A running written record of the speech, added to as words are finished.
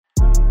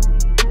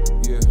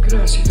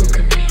you look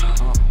at me.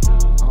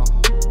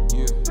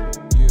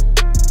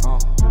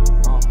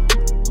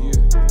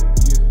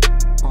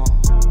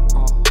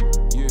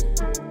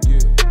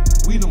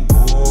 We them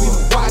boys. We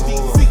them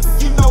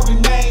YDC, you know the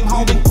name,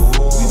 homie. We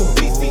them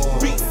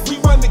PCB, we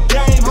run the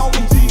game,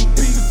 homie.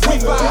 We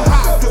buy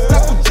high, cause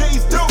that's what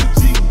G's do.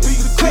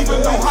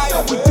 Cleveland,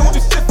 Ohio, we do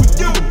this shit for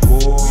you.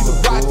 We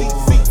them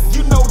YDC,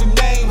 you know the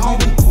name,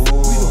 homie.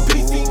 We them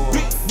PCB,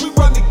 we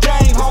run the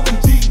game, homie.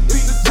 We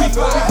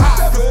buy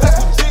high, cause that's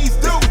what G's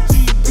do.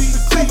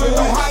 Cleveland,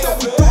 Ohio,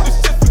 we do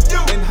this shit for you.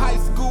 In high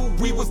school,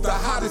 we was the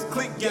hottest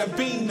clique,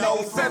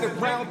 Gambino. Sat at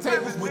round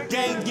tables with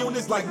gang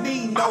units like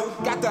Nino.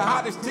 Got the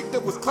hottest chick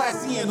that was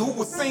classy and who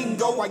was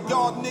single. While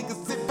y'all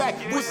niggas sit back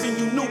wishing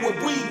you knew what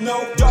we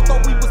know. Y'all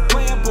thought we was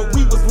playing, but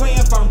we was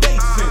laying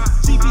foundation.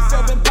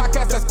 GB7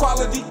 podcast, that's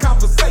quality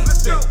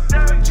conversation.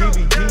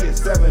 GBG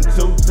is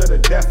 7-2 to the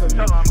death of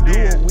me. Do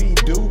what we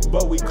do,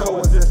 but we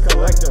coexist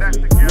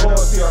collectively.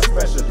 Loyalty our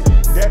specialty,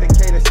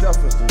 dedicated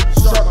selflessly.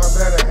 Sharp our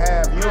better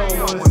half, you don't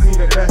wanna see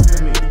the best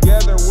of me.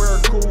 Together we're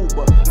cool,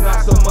 but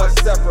not so much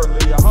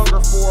separately. A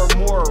hunger for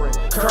more, and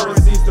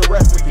currency's the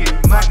recipe.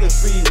 Knocking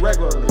speed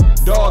regularly,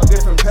 dog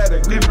different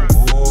pedigree.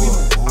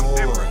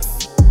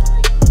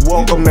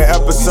 Welcome to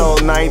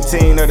episode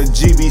 19 of the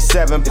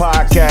GB7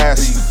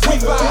 podcast.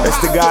 It's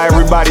the guy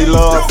everybody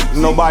love,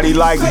 nobody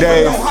like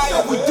Dave.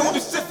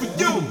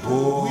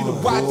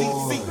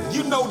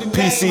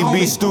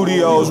 PCB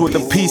Studios with the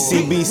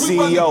PCB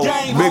CEO.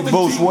 Big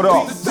Boost, what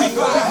up?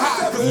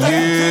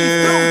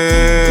 Yeah.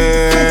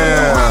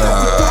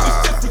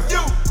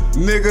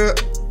 Nigga,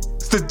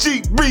 it's the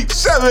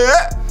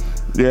GB7.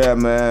 Yeah,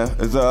 man.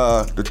 It's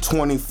the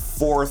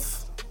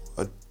 24th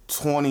of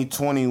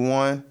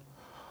 2021.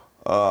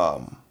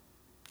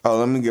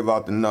 Let me give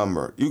out the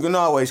number. You can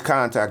always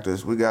contact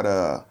us. We got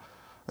a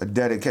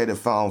dedicated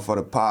phone for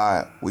the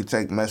pod. We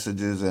take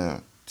messages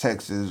and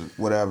texts,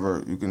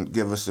 whatever. You can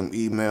give us some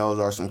emails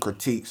or some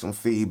critiques, some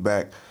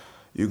feedback.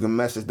 You can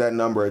message that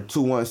number at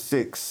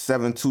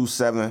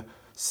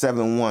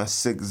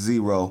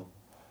 216-727-7160.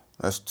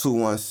 That's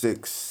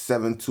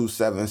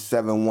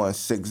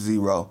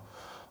 216-727-7160.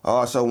 I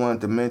also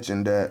wanted to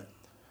mention that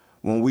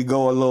when we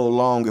go a little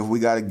long, if we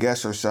got a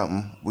guest or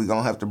something, we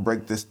gonna have to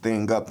break this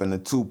thing up into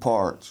 2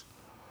 parts.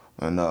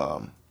 And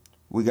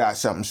we got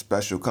something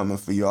special coming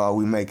for y'all.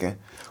 We making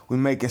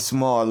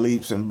small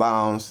leaps and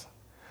bounds,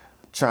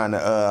 trying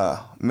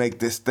to make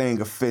this thing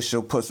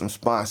official, put some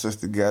sponsors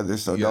together.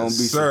 So Yes, don't be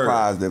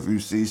surprised if you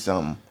see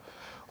something.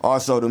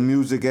 Also, the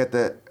music at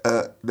the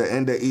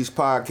end of each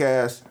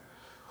podcast,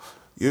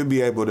 you'll be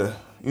able to,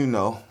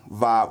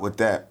 vibe with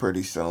that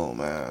pretty soon,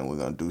 man. We're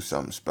gonna do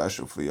something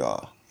special for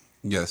y'all.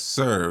 Yes,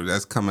 sir.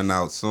 That's coming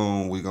out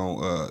soon. We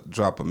gonna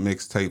drop a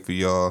mixtape for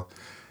y'all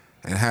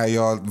and have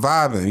y'all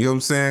vibing. You know what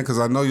I'm saying? Because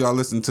I know y'all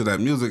listen to that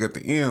music at the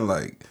end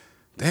like,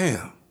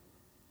 damn,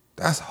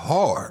 that's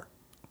hard.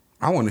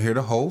 I want to hear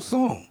the whole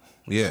song.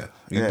 Yeah,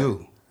 you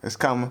do. It's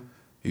coming.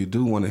 You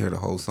do want to hear the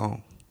whole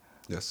song.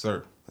 Yes,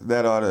 sir. Is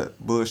that all the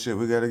bullshit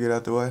we got to get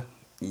out the way?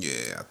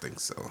 Yeah, I think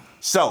so.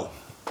 So,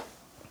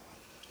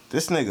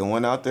 this nigga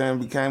went out there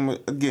and became a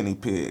guinea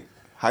pig.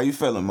 How you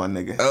feeling, my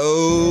nigga?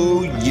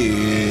 Oh,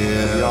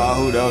 yeah. Y'all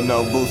who don't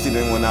know, Boosie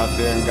then went out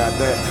there and got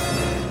that.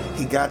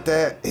 He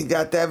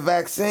got that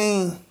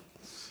vaccine.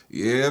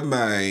 Yeah,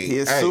 man. He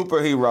a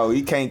superhero.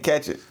 He can't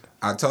catch it.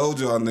 I told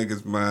y'all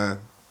niggas, man,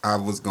 I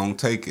was gonna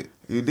take it.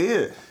 You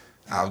did.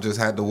 I just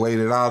had to wait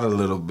it out a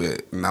little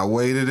bit. And I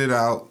waited it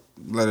out,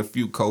 let a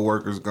few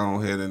coworkers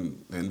go ahead and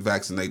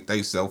vaccinate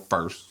themselves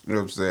first. You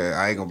know what I'm saying?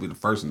 I ain't gonna be the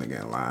first nigga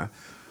in line.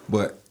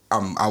 But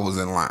I was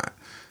in line.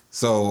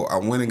 So I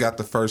went and got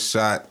the first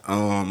shot.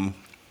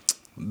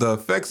 The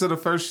effects of the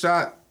first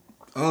shot,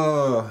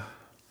 I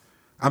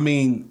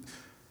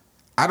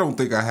don't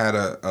think I had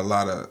a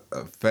lot of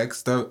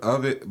effects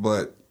of it,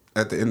 but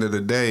at the end of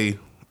the day,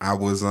 I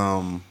was,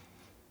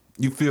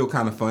 you feel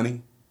kind of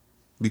funny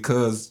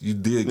because you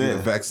did get a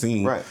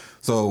vaccine. Right.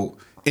 So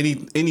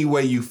any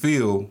way you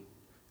feel,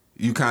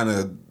 you kind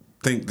of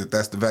think that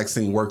that's the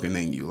vaccine working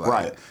in you.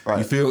 Like, right.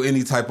 You feel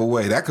any type of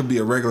way. That could be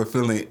a regular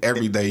feeling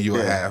every day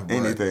you'll have. But,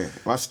 anything.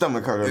 My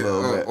stomach hurt a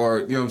little bit. Or,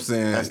 you know what I'm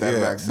saying? That's that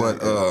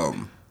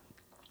vaccine.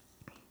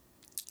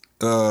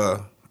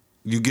 But,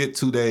 you get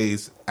 2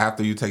 days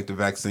after you take the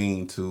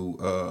vaccine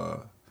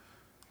to,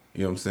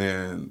 you know what I'm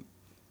saying,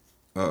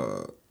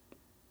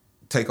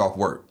 take off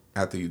work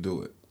after you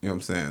do it. You know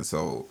what I'm saying?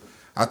 So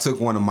I took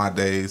one of my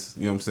days,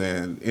 you know what I'm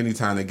saying?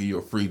 Anytime they give you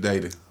a free day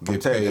to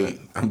get paid,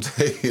 I'm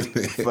taking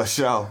it. For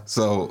sure.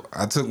 So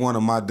I took one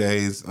of my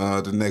days.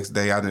 The next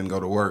day I didn't go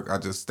to work. I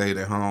just stayed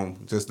at home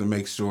just to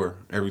make sure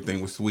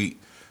everything was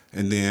sweet.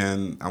 And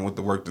then I went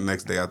to work the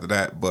next day after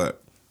that.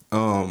 But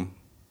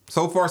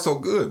so far so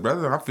good,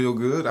 brother. I feel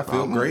good. I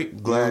feel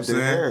great. Glad to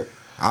hear it.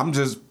 I'm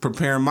just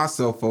preparing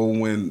myself for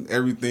when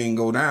everything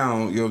go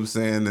down, you know what I'm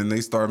saying, and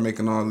they start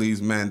making all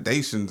these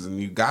mandations and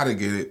you got to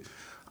get it.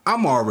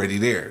 I'm already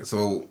there.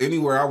 So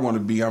anywhere I want to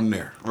be, I'm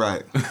there.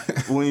 Right.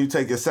 When you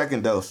take your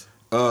second dose?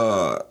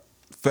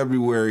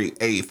 February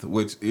 8th,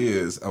 which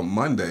is a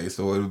Monday.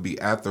 So it'll be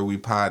after we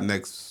pod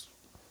next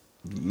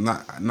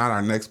not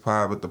our next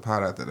pod, but the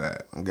pod after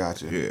that.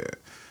 Gotcha. Yeah,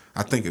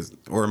 I think it's,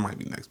 or it might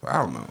be next pod.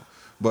 I don't know,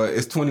 but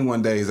it's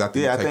 21 days after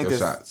you take your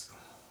shots.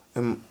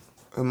 It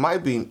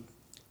might be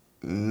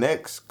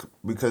next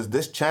because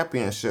this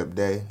championship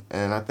day,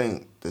 and I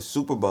think the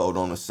Super Bowl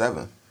on the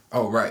 7th.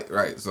 Oh,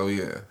 right. So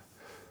yeah.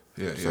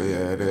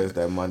 It is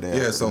that Monday.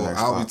 Yeah, so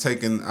I'll be pod.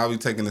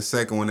 taking the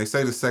second one. They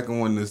say the second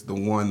one is the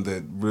one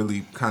that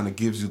really kind of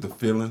gives you the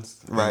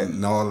feelings, right?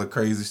 And all the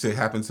crazy shit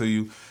happened to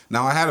you.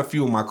 Now I had a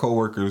few of my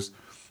coworkers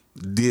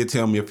did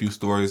tell me a few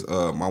stories.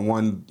 My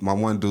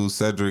one dude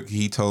Cedric,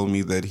 he told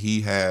me that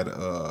he had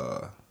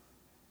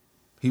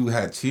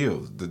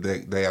chills the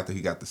day after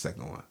he got the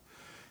second one.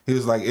 He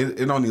was like,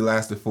 it only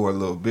lasted for a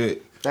little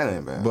bit. That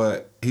ain't bad.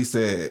 But he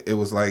said it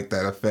was like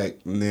that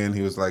effect, and then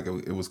he was like,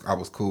 I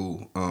was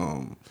cool.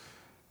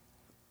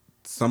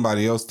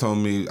 Somebody else told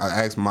me, I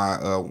asked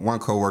my one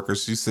coworker,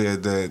 she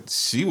said that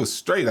she was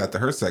straight after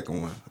her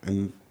second one.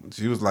 And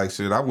she was like,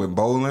 shit, I went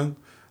bowling.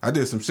 I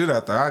did some shit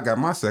after I got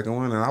my second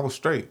one, and I was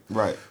straight.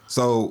 Right.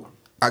 So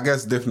I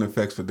guess different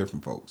effects for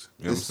different folks.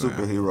 You know There's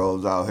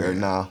superheroes out here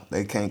now.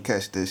 They can't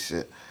catch this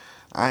shit.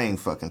 I ain't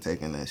fucking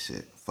taking that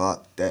shit.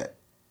 Fuck that.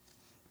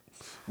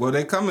 Well,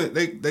 they coming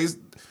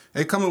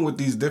with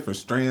these different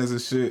strands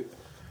of shit.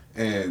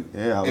 And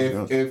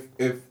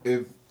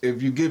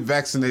if you get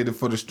vaccinated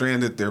for the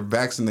strand that they're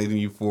vaccinating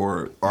you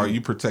for, are you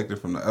protected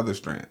from the other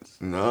strands?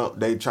 No,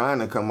 they trying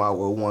to come out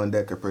with one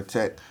that could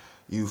protect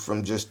you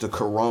from just the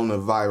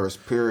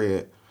coronavirus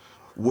period,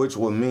 which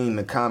would mean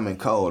the common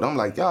cold. I'm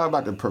like, y'all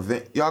about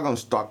to y'all gonna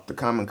stop the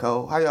common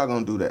cold? How y'all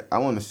gonna do that? I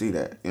want to see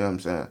that. You know what I'm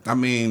saying? I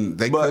mean,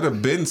 they could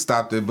have been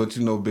stopped it, but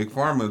Big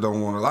Pharma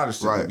don't want a lot of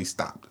shit to be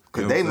stopped.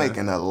 Because they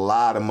making a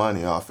lot of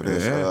money off of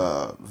this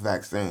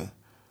vaccine.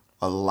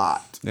 A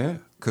lot. Yeah.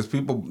 Because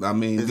people, I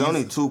mean... There's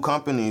only 2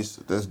 companies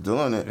that's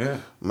doing it. Yeah.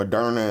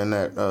 Moderna and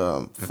that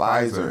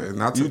Pfizer.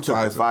 And I took the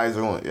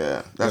Pfizer one.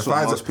 Yeah. That's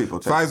what most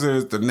people take. Pfizer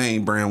is the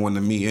name brand one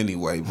to me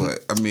anyway.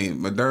 But, I mean,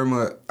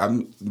 Moderna,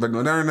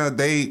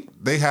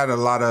 they had a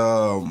lot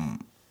of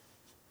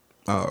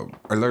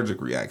allergic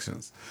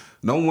reactions.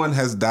 No one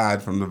has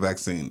died from the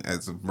vaccine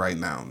as of right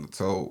now.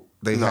 So,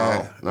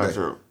 not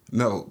true.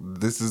 No,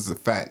 this is a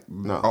fact.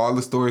 No. All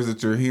the stories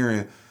that you're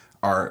hearing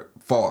are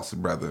false,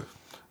 brother.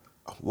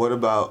 What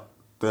about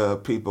the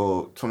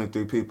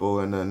 23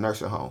 people in the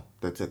nursing home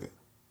that took it?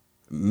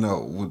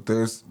 No,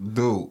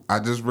 I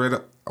just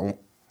read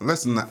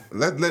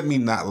let me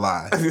not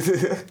lie.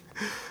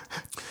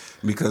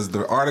 Because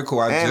the article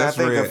I just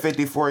read... And I think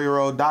a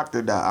 54-year-old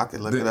doctor died. I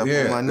could look it up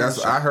on my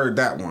news. I heard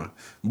that one.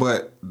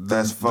 But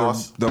that's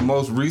false. The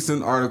most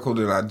recent article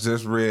that I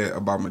just read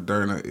about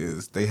Moderna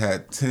is they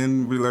had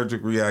 10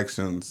 allergic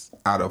reactions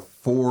out of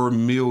 4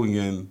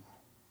 million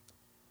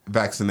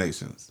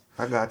vaccinations.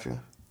 I got you.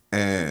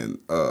 And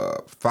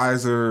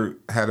Pfizer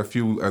had a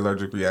few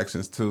allergic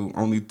reactions too.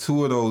 Only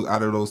 2 of those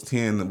out of those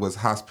 10 was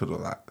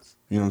hospitalized.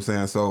 You know what I'm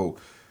saying? So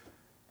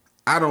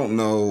I don't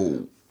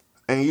know.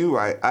 And you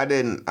right. I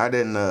didn't. I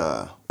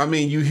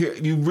mean,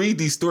 you read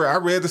these stories. I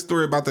read the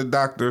story about the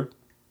doctor.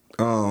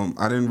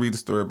 I didn't read the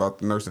story about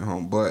the nursing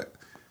home, but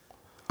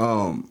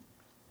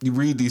you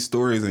read these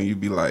stories and you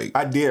be like,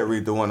 I did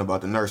read the one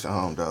about the nursing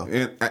home though.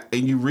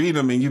 And you read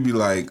them and you be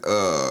like,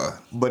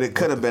 but it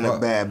could have been a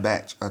bad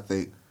batch, I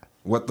think.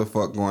 What the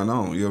fuck going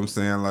on? You know what I'm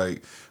saying?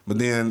 Like, but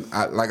then,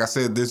 like I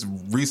said, this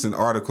recent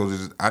article,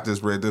 I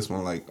just read this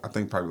one, like, I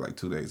think probably like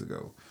 2 days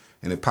ago.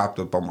 And it popped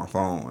up on my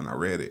phone and I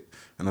read it.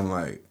 And I'm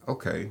like,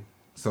 okay,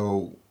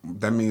 so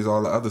that means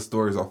all the other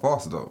stories are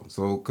false though.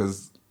 So,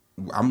 because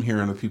I'm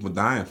hearing of people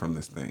dying from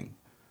this thing.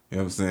 You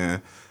know what I'm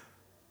saying?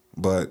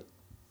 But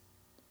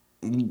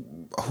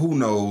who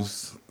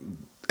knows?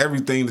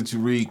 Everything that you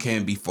read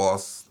can be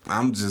false.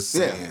 I'm just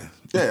saying.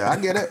 Yeah, I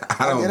get it.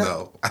 I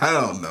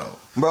don't know.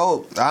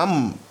 Bro,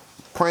 I'm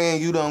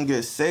praying you don't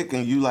get sick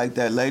and you like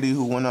that lady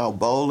who went out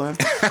bowling.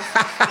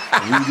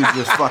 And you could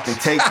just fucking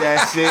take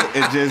that shit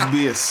and just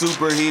be a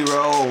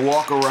superhero or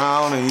walk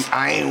around and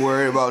I ain't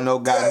worried about no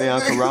goddamn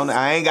corona.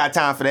 I ain't got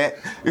time for that.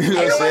 You know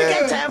what I'm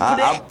saying?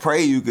 I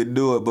pray you could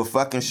do it, but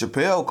fucking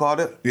Chappelle caught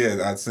it. Yeah,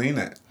 I've seen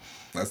that.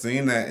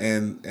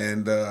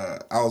 And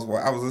I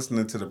was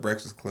listening to the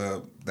Breakfast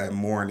Club that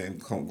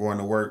morning going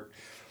to work.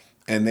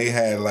 And they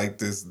had like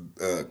this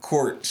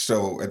court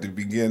show at the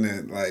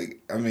beginning.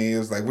 Like, I mean, it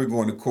was like, we're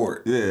going to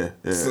court. Yeah.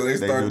 So they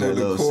started doing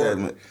the court.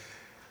 Segment.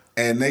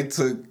 And they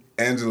took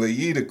Angela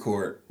Yee to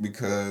court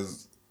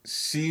because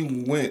she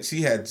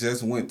had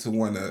just went to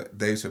one of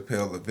Dave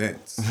Chappelle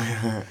events.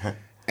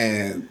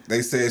 And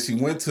they said she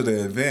went to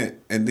the event,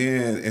 and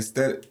then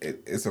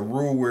it's a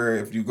rule where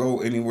if you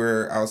go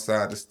anywhere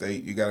outside the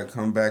state, you got to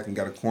come back and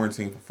got to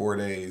quarantine for 4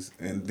 days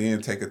and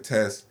then take a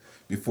test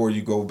before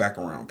you go back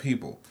around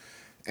people.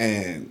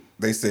 And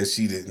they said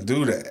she didn't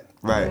do that.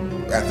 Right.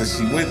 After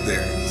she went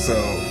there. So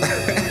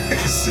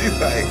she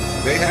like,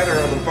 they had her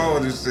on the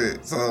phone and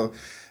shit. So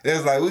it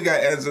was like, we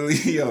got Angela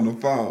Yee on the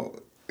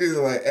phone. He's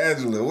like,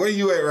 Angela, where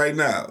you at right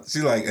now? She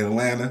like,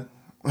 Atlanta.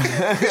 He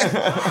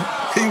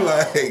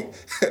like,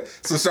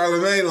 so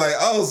Charlamagne like,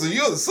 oh, so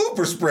you're a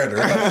super spreader.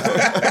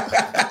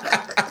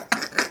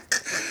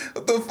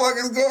 the fuck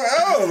is going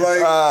on?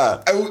 Like,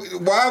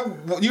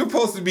 why you're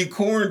supposed to be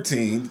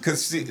quarantined?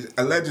 Because she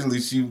allegedly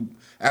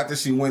after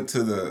she went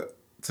to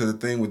the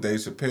thing with Dave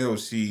Chappelle,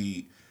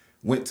 she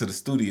went to the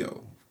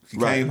studio. He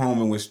came home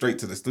and went straight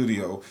to the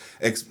studio.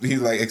 He's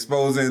like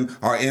exposing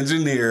our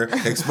engineer,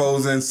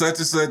 exposing such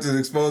and such, and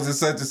exposing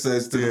such and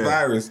such to the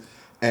virus.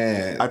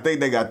 And I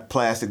think they got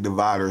plastic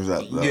dividers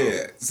up though.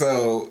 Yeah,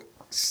 so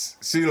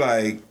she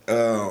like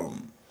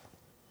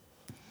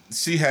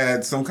she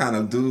had some kind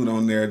of dude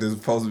on there that's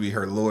supposed to be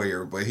her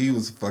lawyer, but he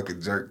was a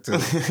fucking jerk too.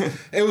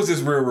 It was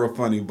just real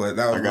funny, but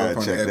that was I gotta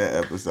real funny. check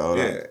that episode.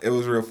 Yeah, it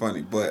was real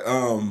funny, but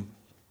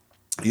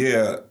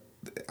yeah,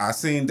 I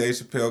seen Dave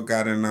Chappelle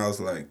got in and I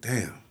was like,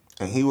 damn.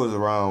 And he was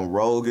around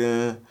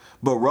Rogan,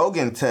 but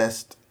Rogan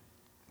tests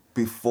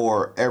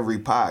before every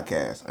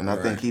podcast, and I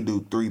think he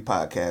do 3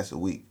 podcasts a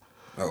week.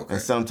 Okay.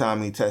 And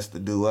sometimes he tests to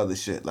do other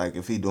shit, like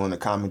if he doing a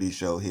comedy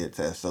show, he'll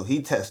test. So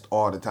he tests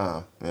all the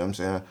time. You know what I'm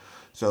saying?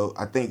 So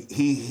I think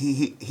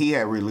he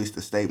had released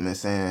a statement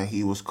saying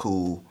he was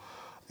cool,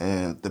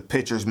 and the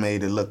pictures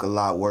made it look a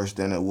lot worse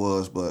than it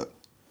was. But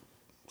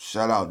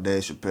shout out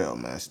Dave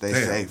Chappelle, man. Stay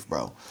safe,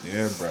 bro.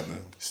 Yeah, brother.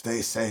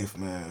 Stay safe,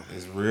 man.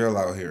 It's real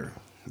out here.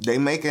 They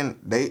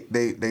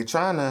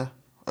trying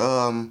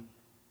to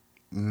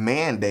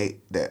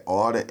mandate that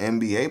all the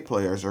NBA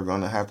players are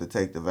gonna have to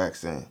take the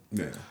vaccine.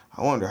 Yeah.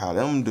 I wonder how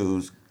them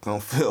dudes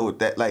gonna feel with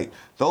that. Like,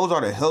 those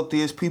are the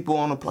healthiest people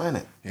on the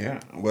planet.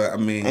 Yeah. Well, I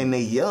mean, And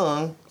they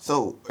young,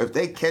 so if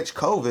they catch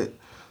COVID,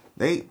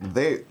 they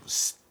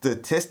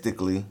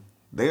statistically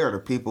they are the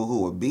people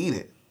who will beat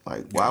it.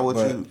 Like, why would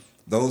you?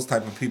 Those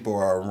type of people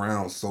are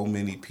around so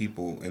many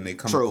people, and they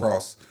come True.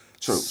 across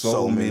True.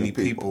 so many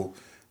people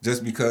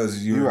just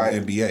because you're right.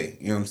 in NBA.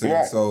 You know what I'm saying?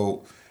 Right.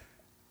 So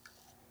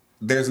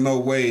there's no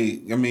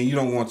way. I mean, you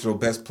don't want your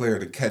best player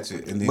to catch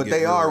it, and then But get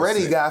they real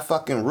already sick. got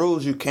fucking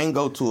rules. You can't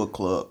go to a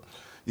club.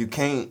 You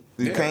can't.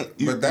 You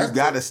But that's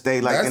got to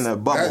stay like in a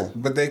bubble.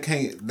 But they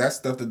can't. That's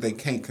stuff that they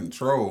can't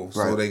control.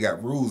 So Right. they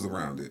got rules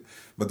around it.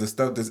 But the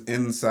stuff that's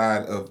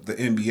inside of the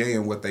NBA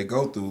and what they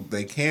go through,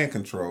 they can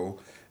control.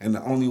 And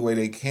the only way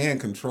they can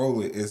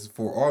control it is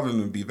for all of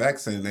them to be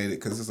vaccinated,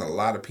 because there's a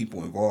lot of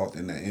people involved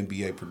in that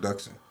NBA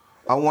production.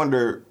 I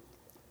wonder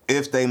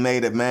if they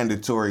made it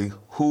mandatory,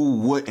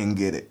 who wouldn't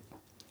get it?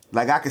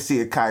 Like, I could see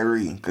a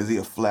Kyrie, because he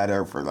a flat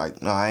earther.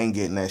 Like, no, I ain't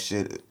getting that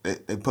shit.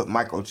 They put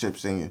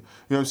microchips in you. You know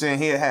what I'm saying?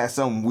 He had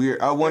some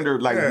weird... I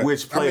wonder, like,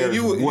 which players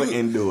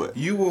wouldn't do it.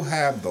 You will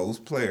have those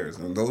players,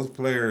 and those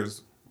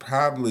players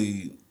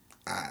probably...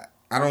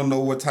 I don't know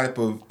what type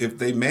of... If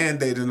they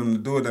mandated them to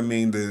do it, I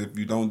mean that if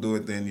you don't do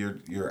it, then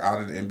you're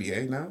out of the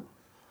NBA now?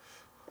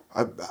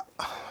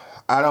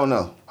 I don't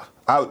know.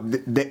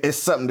 It's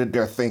something that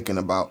they're thinking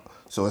about.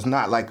 So it's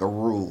not like a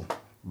rule,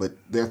 but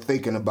they're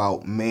thinking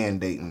about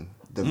mandating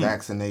the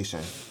vaccination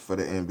for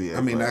the NBA.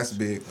 I mean, players. that's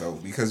big, though,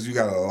 because you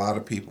got a lot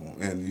of people,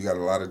 and you got a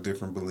lot of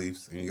different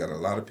beliefs, and you got a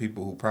lot of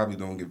people who probably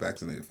don't get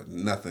vaccinated for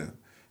nothing,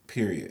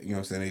 period. You know what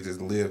I'm saying? They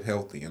just live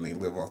healthy, and they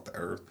live off the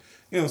earth.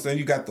 You know what I'm saying?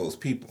 You got those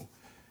people.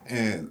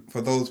 And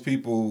for those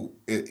people,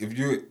 if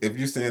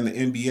you're saying the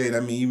NBA,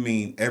 that mean you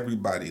mean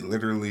everybody,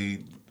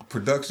 literally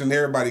production,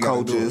 everybody got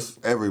to do it. Coaches,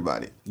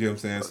 everybody. You know what I'm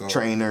saying? So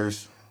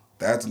trainers.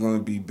 That's going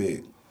to be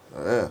big.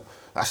 Yeah,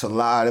 that's a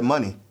lot of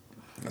money.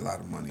 A lot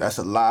of money. That's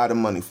a lot of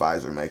money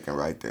Pfizer making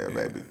right there,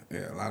 baby.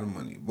 Yeah, a lot of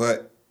money.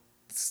 But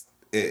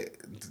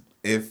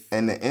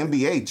and the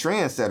NBA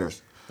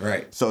trendsetters.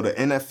 Right. So the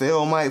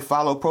NFL might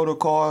follow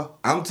protocol.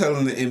 I'm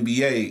telling the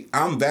NBA,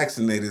 I'm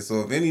vaccinated,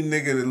 so if any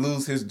nigga that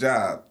lose his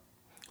job,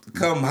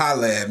 come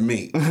holla at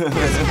me. Because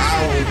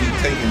I will be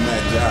taking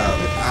that job.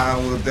 I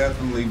will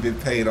definitely be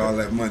paid all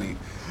that money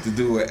to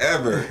do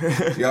whatever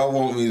y'all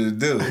want me to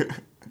do.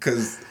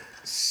 Because,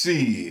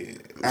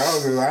 shit,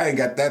 I ain't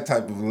got that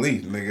type of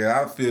belief, nigga.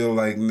 I feel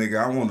like,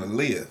 nigga, I want to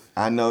live.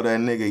 I know that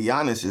nigga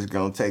Giannis is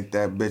going to take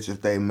that bitch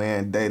if they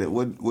mandated.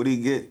 What he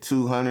get?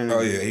 200?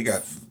 Oh, yeah, he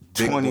got...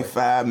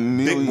 25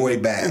 million. Big boy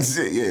bag.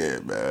 Yeah,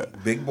 man.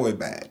 Big boy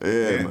bag.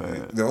 Yeah,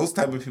 man. Those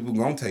type of people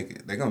gonna take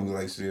it. They gonna be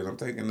like, shit, I'm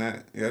taking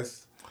that.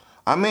 Yes.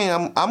 I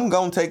mean, I'm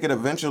gonna take it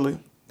eventually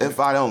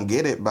if I don't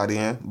get it by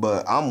then.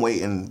 But I'm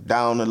waiting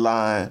down the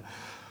line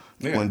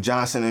when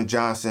Johnson &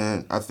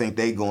 Johnson. I think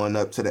they going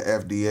up to the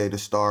FDA to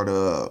start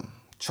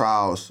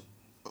trials.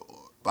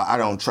 I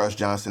don't trust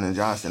Johnson &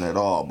 Johnson at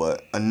all.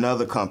 But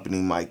another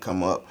company might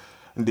come up.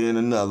 And then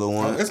another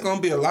one. It's gonna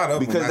be a lot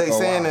of them. Because they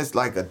saying it's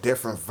like a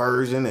different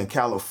version in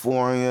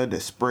California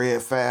that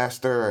spread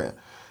faster. And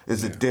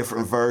it's a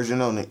different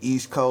version on the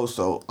East Coast.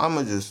 So I'm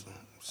gonna just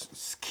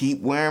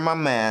keep wearing my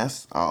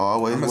mask. I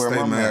always wear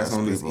my mask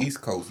on this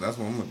East Coast. That's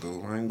what I'm gonna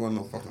do. I ain't going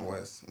no fucking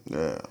West.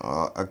 Yeah,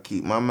 I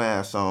keep my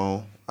mask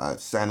on. I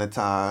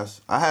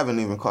sanitize. I haven't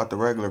even caught the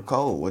regular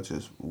cold, which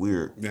is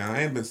weird. Yeah,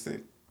 I ain't been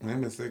sick. I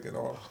ain't been sick at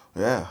all.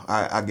 Yeah,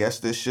 I guess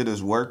this shit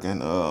is working.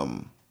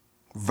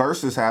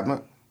 Versus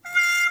happened.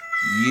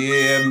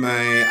 Yeah,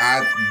 man.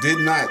 I did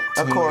not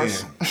tune Of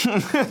course. in. You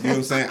know what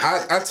I'm saying?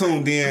 I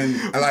tuned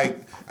in. Like,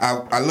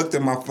 I looked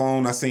at my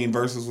phone. I seen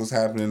Versus was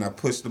happening. I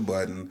pushed the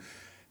button.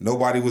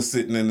 Nobody was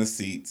sitting in the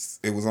seats.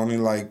 It was only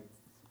like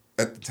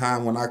at the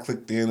time when I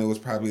clicked in, it was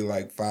probably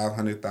like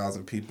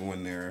 500,000 people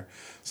in there.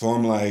 So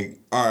I'm like,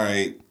 all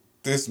right,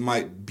 this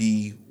might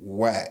be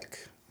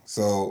whack.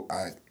 So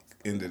I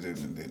ended it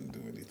and didn't do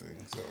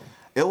anything. So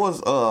it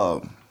was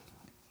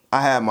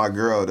I had my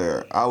girl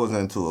there. I was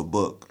into a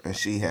book and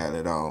she had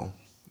it on,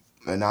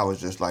 and I was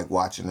just like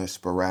watching it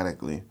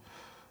sporadically.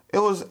 It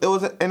was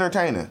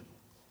entertaining.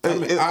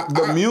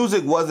 The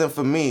music wasn't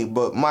for me,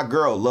 but my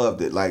girl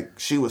loved it. Like,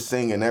 she was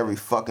singing every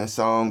fucking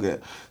song,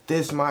 and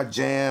this my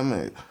jam,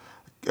 and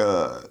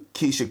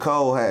Keisha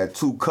Cole had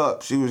 2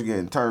 cups. She was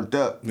getting turned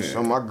up. Yeah.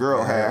 So my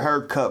girl had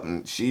her cup,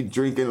 and she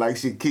drinking like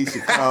she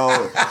Keisha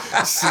Cole.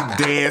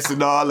 She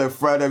dancing all in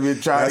front of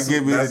it, trying to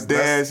get me to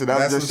dance, and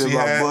I'm just in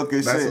my book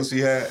and shit. That's what she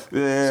had?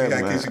 Yeah, she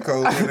had man. Keisha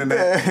Cole in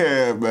that?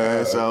 Yeah,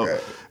 man. So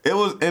it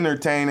was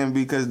entertaining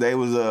because they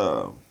was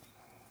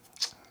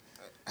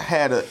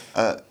had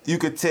a you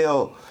could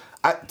tell.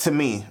 To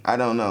me, I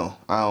don't know.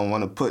 I don't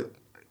want to put.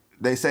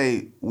 They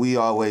say we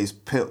always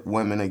pit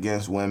women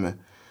against women,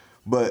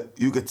 but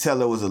you could tell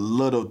there was a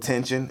little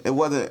tension. It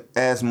wasn't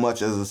as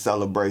much as a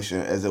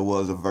celebration as it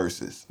was a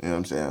versus. You know what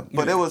I'm saying?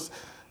 But it was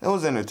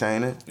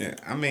entertaining. Yeah,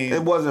 I mean,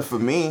 it wasn't for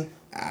me.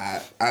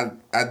 I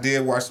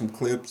did watch some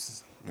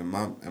clips, and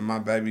my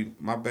baby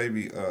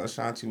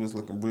Ashanti was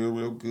looking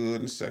real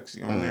good and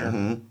sexy on there. You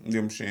know what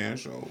I'm saying?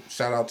 So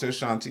shout out to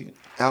Ashanti.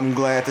 I'm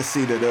glad to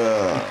see that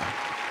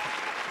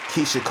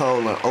Keisha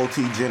Cole and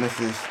OT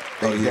Genesis,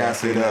 they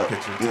gassed it up.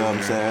 You know what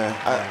I'm saying?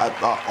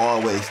 I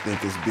always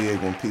think it's big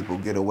when people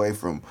get away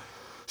from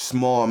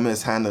small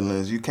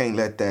mishandlings. You can't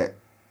let that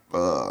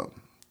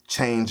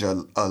change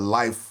a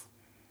life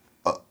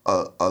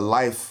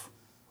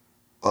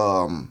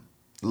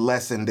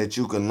lesson that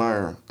you can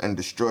learn and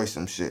destroy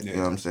some shit. You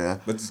know what I'm saying?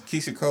 But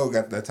Keisha Cole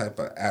got that type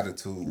of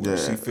attitude where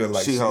she feel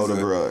like she hold a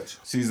grudge.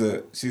 She's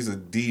a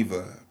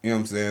diva. You know what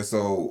I'm saying?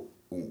 So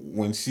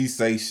when she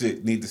say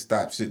shit need to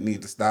stop, and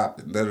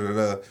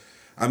da-da-da-da.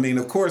 I mean,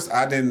 of course,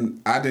 I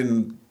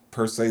didn't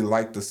per se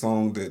like the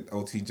song that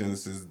OT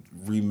Genesis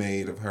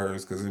remade of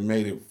hers, because it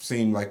made it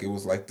seem like it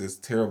was like this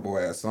terrible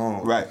ass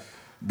song. Right.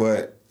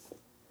 But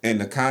in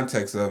the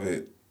context of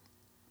it,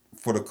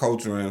 for the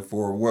culture and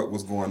for what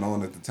was going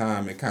on at the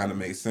time, it kind of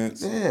made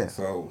sense. Yeah.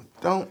 So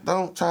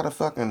don't try to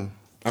fucking.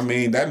 I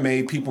mean, that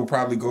made people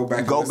probably go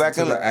back and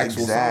listen to the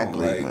actual song.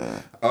 Like,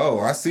 man.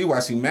 Oh, I see why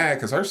she mad,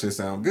 because her shit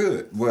sound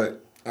good.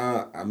 But,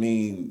 I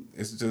mean,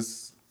 it's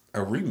just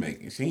a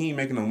remake. She ain't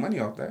making no money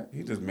off that.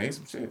 He just made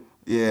some shit.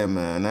 Yeah,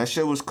 man. That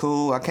shit was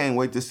cool. I can't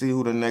wait to see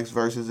who the next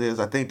verses is.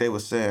 I think they were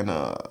saying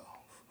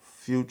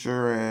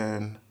Future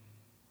and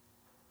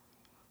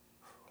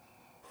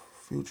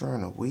The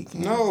Weeknd.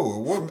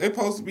 No, it's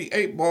supposed to be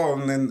 8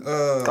 Ball and then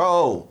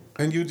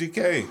and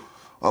UGK.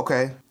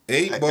 Okay.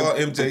 8 Ball,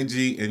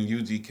 MJG, and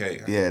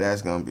UGK. Yeah,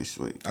 that's gonna be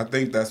sweet. I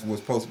think that's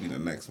what's supposed to be the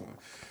next one,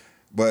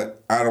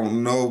 but I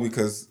don't know,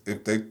 because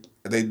if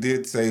they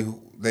did say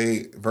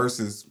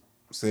versus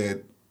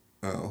said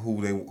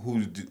who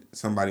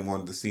somebody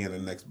wanted to see in the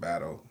next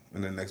battle,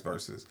 in the next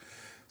verses.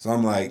 So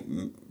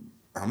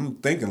I'm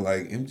thinking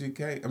like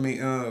MGK. I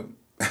mean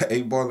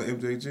 8 Ball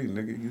and MJG,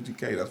 nigga,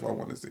 UGK. That's what I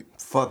want to see.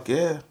 Fuck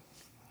yeah,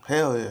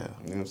 hell yeah. You know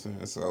what I'm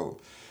saying? So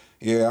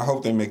yeah, I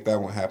hope they make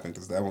that one happen,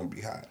 because that one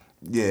be hot.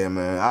 Yeah,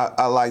 man.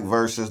 I like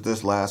verses.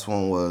 This last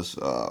one was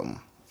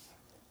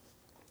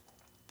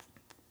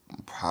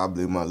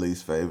probably my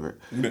least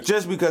favorite.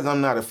 Just because I'm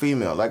not a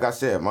female. Like I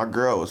said, my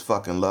girl was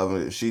fucking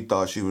loving it. She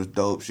thought she was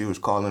dope. She was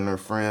calling her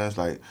friends,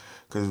 like,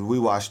 because we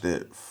watched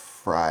it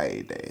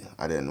Friday.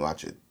 I didn't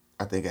watch it.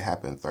 I think it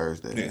happened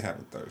Thursday. It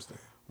happened Thursday.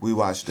 We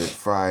watched it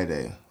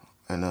Friday.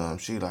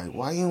 And she like,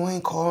 why you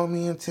ain't call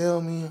me and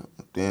tell me?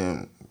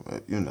 Then,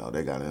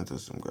 they got into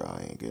some girl.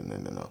 I ain't getting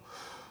into no.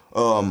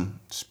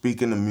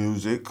 Speaking of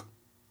music,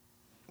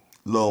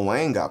 Lil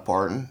Wayne got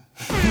pardoned.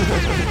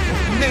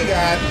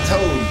 Nigga,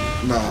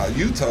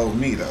 you told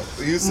me though.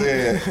 You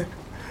said,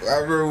 I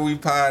remember we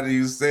potted,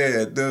 you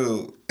said,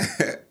 dude,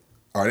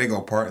 are they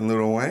gonna pardon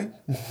Lil Wayne?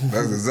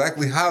 That's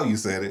exactly how you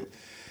said it.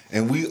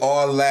 And we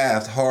all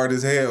laughed hard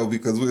as hell,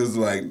 because we was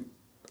like,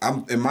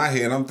 in my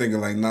head, I'm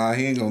thinking like, nah,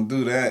 he ain't gonna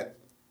do that.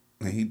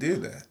 And he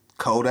did that.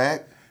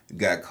 Kodak?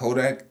 Got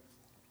Kodak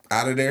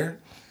out of there.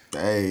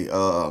 Hey,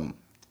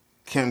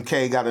 Kim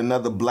K got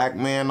another black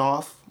man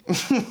off.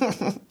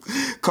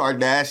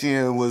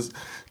 Kardashian was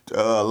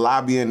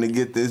lobbying to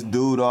get this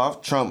dude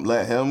off. Trump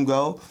let him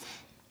go.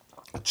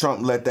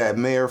 Trump let that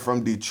mayor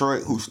from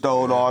Detroit who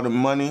stole all the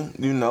money,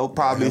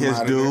 probably his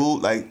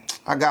dude. Like,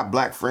 I got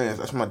black friends.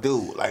 That's my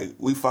dude. Like,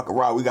 we fuck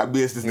around. We got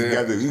business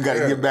together. You got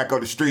to get back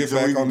on the streets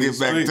so we can get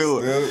back to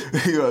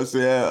it. You know what I'm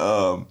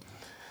saying?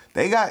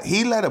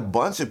 He let a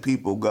bunch of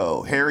people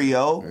go. Harry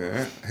O.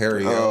 Yeah,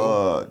 Harry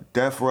O.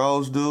 Death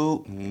Row's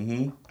dude.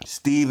 Mm-hmm.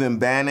 Stephen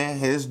Bannon,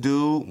 his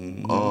dude.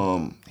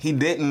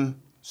 Mm-hmm.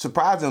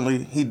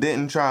 Surprisingly, he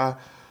didn't try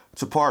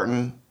to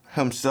pardon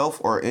himself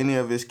or any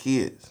of his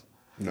kids.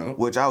 No.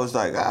 Which I was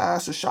like,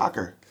 that's a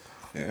shocker.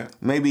 Yeah.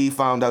 Maybe he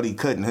found out he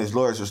couldn't. His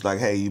lawyers was like,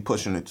 hey, you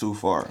pushing it too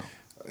far.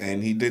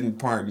 And he didn't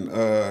pardon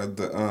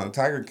the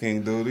Tiger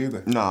King dude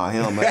either. Nah, he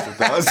don't mess with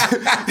us.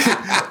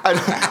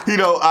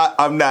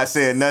 I'm not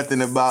saying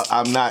nothing about.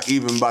 I'm not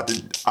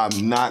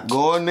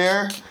going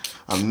there.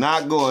 I'm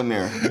not going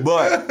there.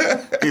 But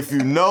if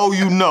you know,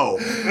 you know.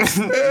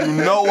 You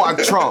know why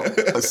Trump,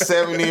 a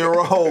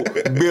 70-year-old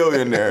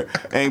billionaire,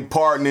 ain't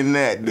pardoning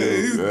that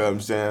dude. You know what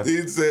I'm saying?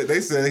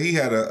 They said he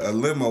had a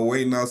limo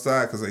waiting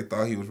outside because they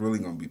thought he was really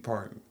going to be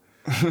pardoned.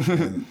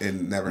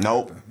 and never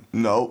happened.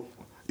 Nope.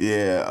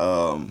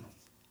 Yeah,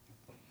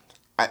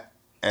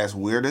 as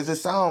weird as it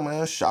sounds,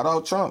 man, shout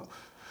out Trump.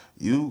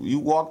 You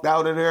walked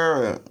out of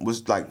there and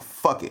was like,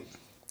 fuck it.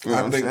 You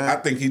know I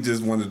think he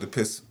just wanted to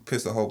piss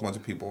a whole bunch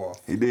of people off.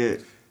 He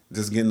did.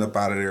 Just getting up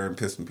out of there and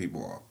pissing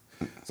people off.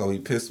 So he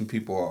pissed some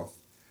people off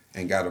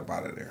and got up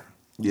out of there.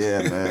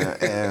 Yeah, man.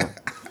 And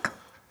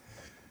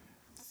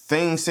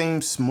things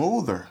seem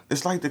smoother.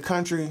 It's like the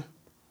country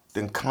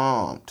then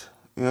calmed.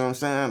 You know what I'm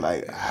saying?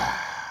 Like,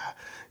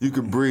 you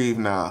could breathe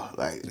now.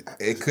 Like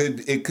it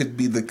could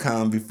be the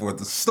calm before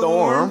the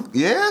storm.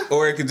 Yeah.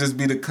 Or it could just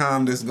be the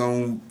calm that's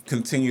gonna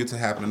continue to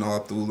happen all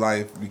through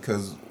life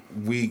because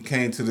we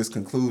came to this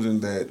conclusion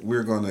that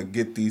we're gonna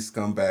get these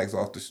scumbags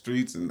off the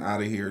streets and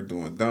out of here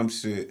doing dumb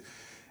shit,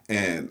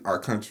 and our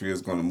country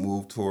is gonna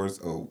move towards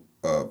a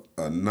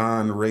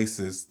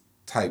non-racist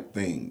type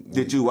thing.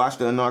 Did you watch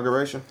the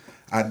inauguration?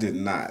 I did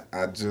not.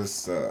 I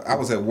just I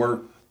was at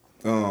work.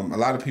 A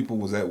lot of people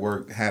was at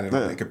work, had it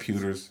on their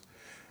computers.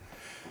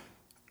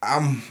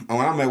 When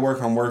I'm at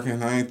work, I'm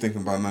working. I ain't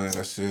thinking about none of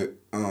that shit.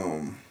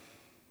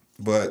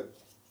 But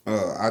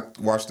I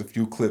watched a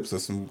few clips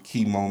of some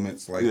key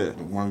moments, like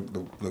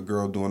the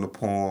girl doing the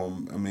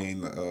poem. I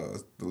mean,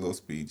 the little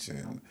speech,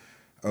 and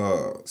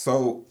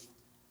so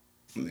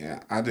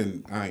yeah, I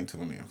ain't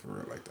tuning in for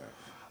real like that.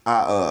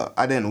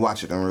 I didn't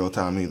watch it in real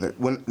time either.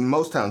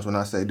 Most times when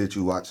I say did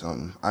you watch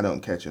something, I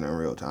don't catch it in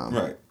real time.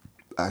 Right.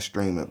 I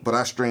stream it, but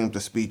I streamed the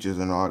speeches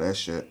and all that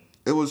shit.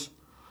 It was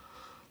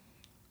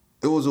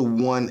a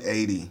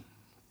 180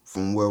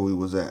 from where we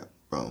was at,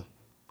 bro.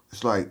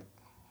 It's like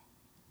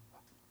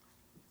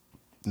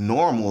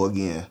normal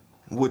again,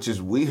 which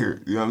is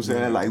weird. You know what I'm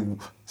saying? Like,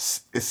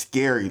 it's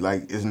scary.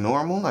 Like, it's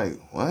normal? Like,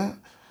 what? You know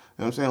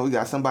what I'm saying? We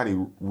got somebody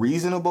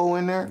reasonable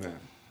in there. Yeah.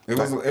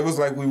 It was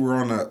like we were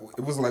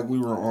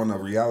on a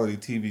reality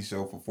TV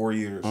show for 4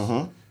 years.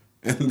 Mm-hmm.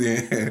 And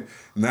then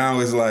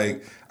now it's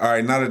like, all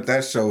right, now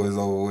that show is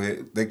over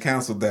with, they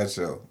canceled that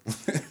show.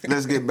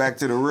 Let's get back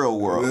to the real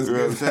world. Let's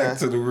get back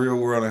to the real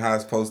world and how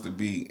it's supposed to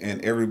be,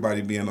 and everybody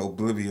being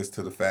oblivious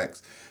to the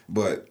facts.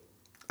 But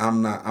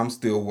I'm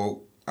still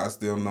woke. I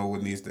still know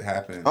what needs to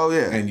happen. Oh,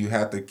 yeah. And you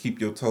have to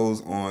keep your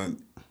toes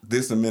on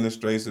this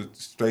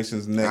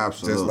administration's neck.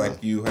 Absolutely. Just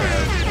like you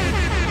have on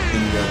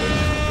any other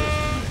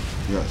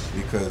administration. Yes.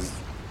 Because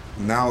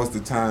now is the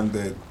time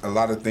that a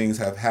lot of things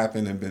have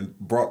happened and been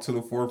brought to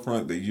the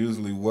forefront that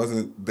usually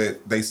wasn't,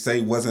 that they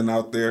say wasn't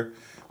out there.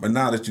 But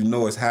now that you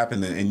know it's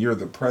happening and you're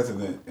the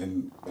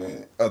president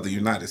of the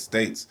United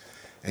States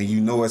and you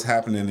know it's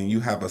happening and you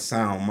have a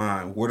sound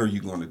mind, what are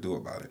you going to do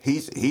about it?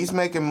 He's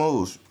making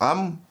moves.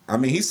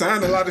 He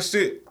signed a lot of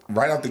shit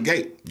right out the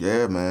gate.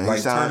 Yeah, man.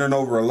 Like turning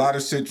over a lot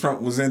of shit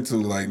Trump was into.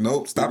 Like,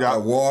 nope, stop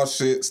that wall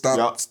shit.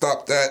 Stop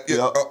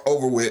that.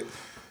 Over with.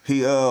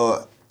 He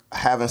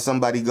having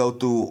somebody go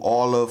through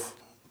all of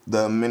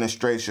the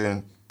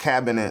administration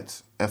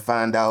cabinets and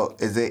find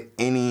out, is there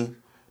any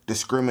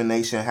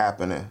discrimination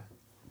happening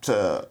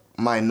to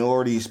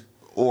minorities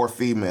or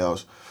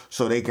females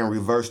so they can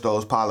reverse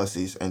those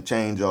policies and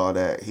change all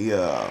that. He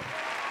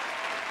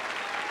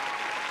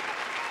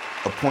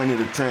appointed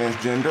a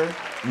transgender.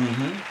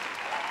 Mm-hmm.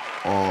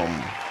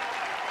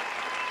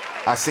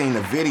 I seen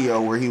the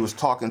video where he was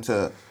talking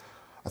to,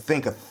 I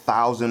think,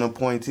 1,000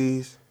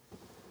 appointees.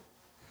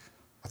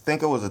 I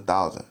think it was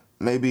 1,000,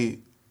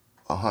 maybe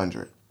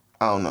 100.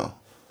 I don't know.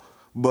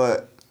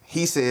 But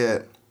he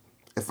said,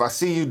 if I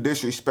see you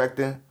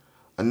disrespecting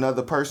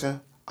another person,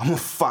 I'm going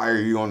to fire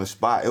you on the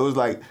spot. It was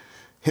like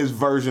his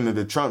version of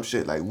the Trump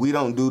shit. Like, we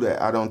don't do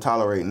that. I don't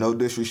tolerate no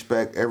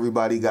disrespect.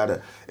 Everybody got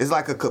to... It's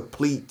like a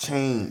complete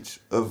change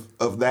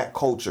of that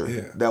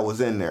culture that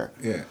was in there.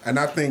 Yeah, and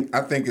I think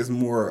it's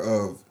more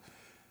of,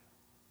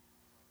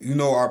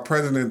 our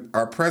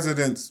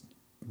presidents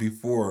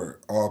before,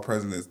 all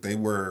presidents, they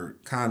were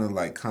kind of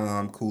like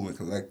calm, cool, and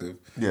collective.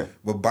 Yeah.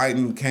 But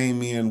Biden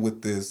came in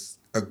with this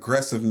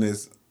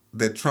aggressiveness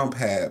that Trump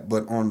had,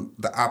 but on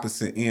the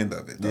opposite end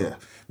of it, though. Yeah.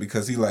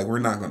 Because he we're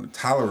not going to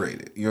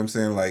tolerate it. You know what I'm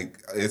saying? Like,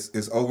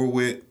 it's over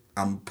with.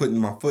 I'm putting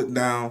my foot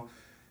down.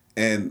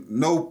 And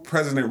no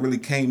president really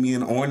came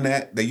in on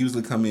that. They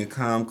usually come in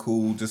calm,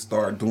 cool, just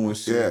start doing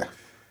shit. Yeah.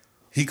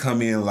 He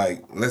come in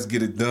like, let's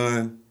get it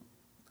done.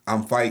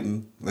 I'm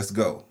fighting. Let's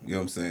go. You know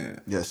what I'm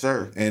saying? Yes,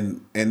 sir.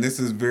 And this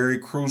is very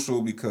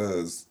crucial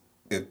because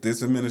if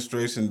this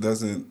administration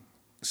doesn't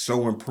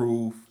show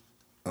improve,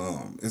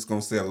 it's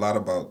going to say a lot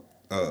about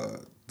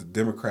the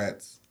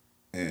Democrats,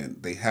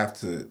 and they have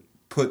to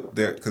put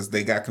because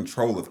they got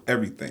control of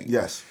everything.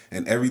 Yes.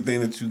 And everything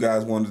that you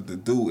guys wanted to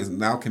do is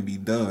now can be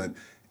done.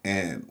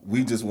 And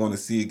we just want to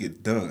see it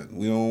get done.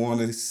 We don't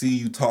want to see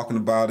you talking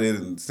about it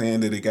and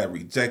saying that it got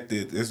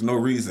rejected. There's no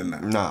reason now.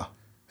 Nah.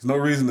 There's no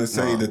reason to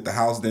say that the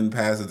House didn't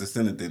pass it, the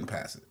Senate didn't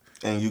pass it.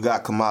 And you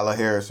got Kamala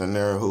Harris in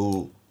there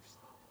who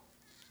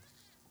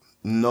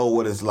know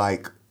what it's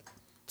like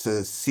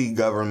to see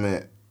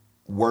government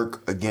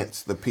work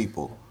against the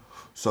people.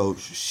 So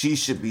she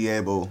should be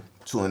able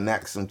to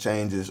enact some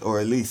changes or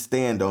at least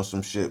stand on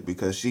some shit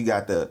because she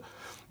got the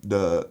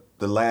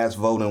last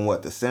vote in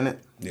the Senate?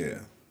 Yeah.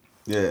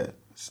 Yeah.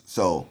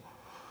 So,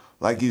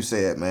 like you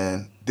said,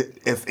 man,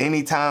 if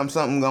any time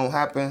something gonna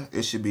happen,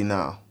 it should be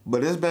now.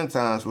 But there's been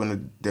times when the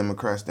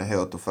Democrats done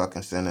held the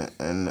fucking Senate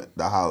and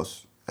the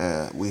House,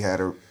 and we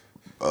had a...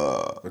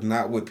 but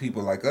not with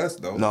people like us,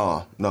 though.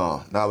 No,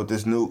 not with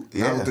this new...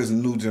 Not with this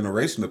new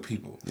generation of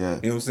people. Yeah.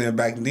 You know what I'm saying?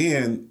 Back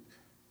then,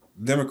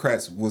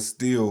 Democrats was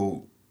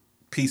still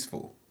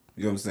peaceful.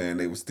 You know what I'm saying?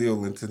 They were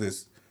still into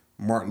this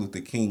Martin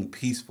Luther King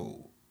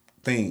peaceful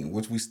thing,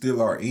 which we still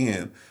are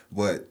in,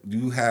 but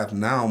you have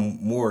now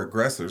more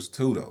aggressors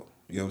too, though.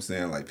 You know what I'm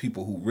saying? Like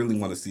people who really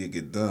want to see it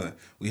get done.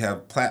 We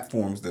have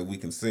platforms that we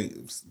can say,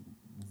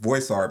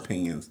 voice our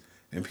opinions,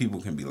 and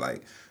people can be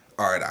like,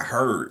 all right, I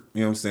heard.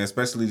 You know what I'm saying?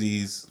 Especially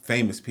these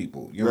famous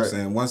people. You know what I'm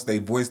saying? Once they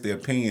voice their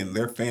opinion,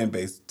 their fan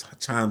base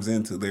chimes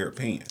into their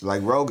opinion.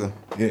 Like Rogan.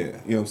 Yeah, you know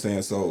what I'm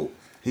saying? So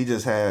he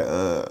just had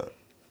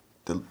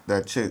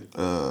that chick,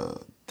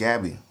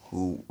 Gabby,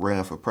 who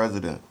ran for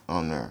president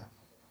on there,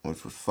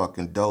 which was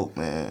fucking dope,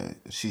 man.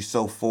 She's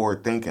so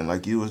forward thinking,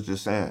 like you was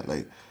just saying.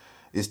 Like,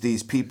 it's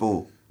these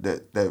people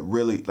that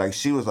really, like,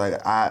 she was like,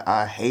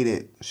 I hate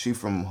it. She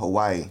from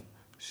Hawaii.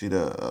 She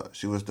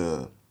was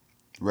the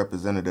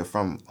representative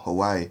from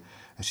Hawaii,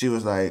 and she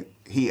was like,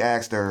 he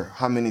asked her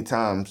how many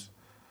times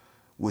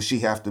would she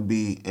have to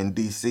be in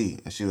D.C.,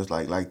 and she was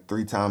like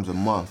 3 times a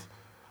month,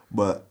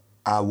 but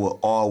I will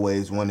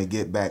always want to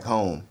get back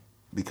home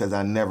because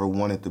I never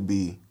wanted to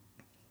be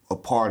a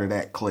part of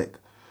that clique.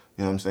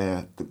 You know what I'm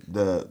saying?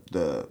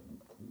 The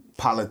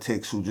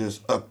politics who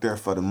just up there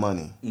for the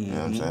money. You know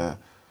what I'm saying?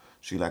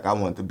 She like, I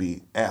want to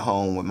be at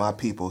home with my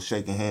people,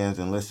 shaking hands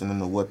and listening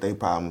to what their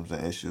problems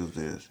and issues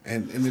is.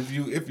 And if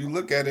you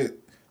look at it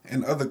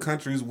in other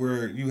countries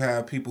where you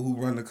have people who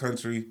run the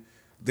country,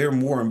 they're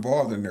more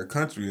involved in their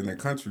country, and their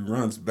country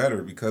runs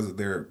better because of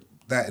they're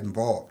that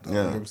involved. You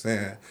know what I'm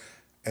saying?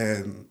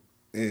 And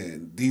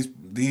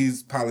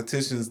these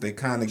politicians, they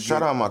kind of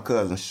shout out my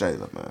cousin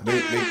Shayla, man.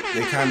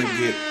 They kind of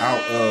get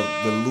out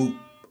of the loop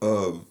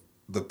of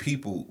the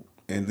people,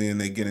 and then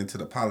they get into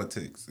the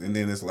politics, and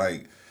then it's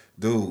like,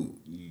 dude,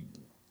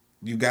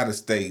 you got to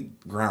stay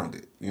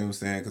grounded. You know what I'm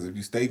saying? Because if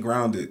you stay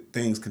grounded,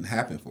 things can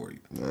happen for you.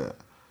 Yeah.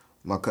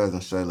 My cousin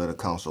Shayla, the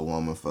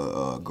councilwoman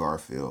for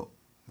Garfield,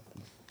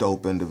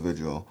 dope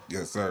individual.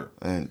 Yes, sir.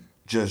 And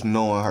just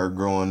knowing her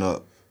growing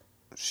up,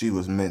 she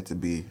was meant to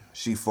be.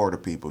 She for the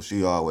people.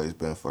 She always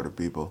been for the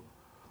people.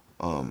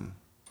 I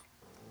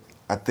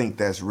think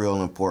that's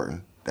real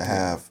important to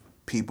have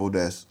people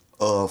that's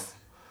of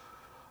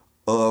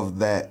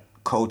that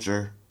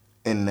culture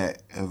in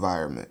that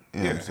environment.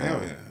 You know what I'm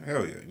saying?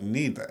 Hell yeah. You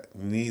need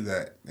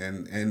that.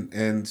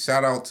 And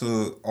shout out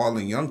to all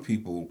the young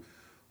people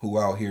who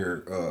out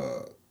here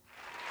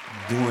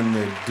doing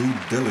their due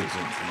diligence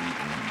and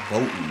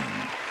voting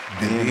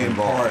and being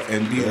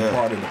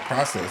part of the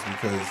process,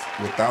 because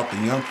without the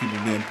young people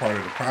being part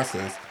of the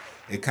process,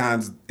 it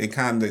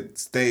kind of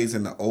stays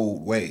in the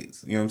old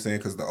ways. You know what I'm saying?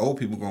 Because the old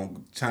people gonna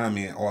chime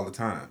in all the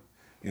time.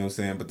 You know what I'm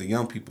saying? But the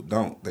young people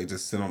don't. They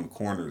just sit on the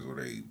corners or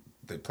they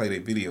play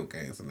their video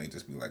games and they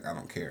just be like, I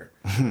don't care.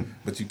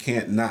 But you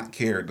can't not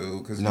care,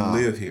 dude, because you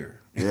live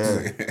here.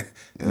 Yeah.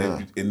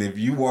 And if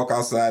you walk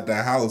outside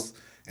that house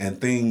and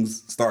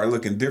things start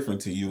looking different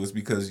to you, it's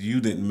because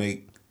you didn't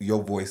make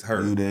your voice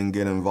heard. You didn't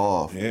get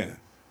involved. Yeah.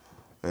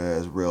 Yeah,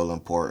 it's real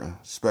important,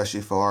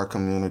 especially for our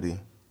community,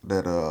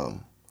 that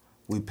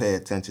we pay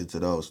attention to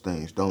those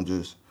things. Don't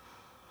just,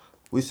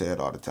 we say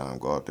it all the time,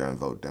 go out there and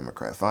vote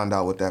Democrat. Find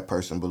out what that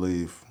person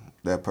believes.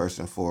 That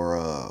person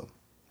for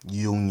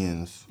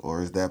unions,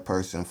 or is that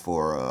person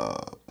for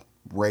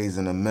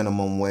raising a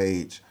minimum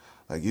wage?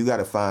 Like, you got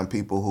to find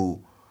people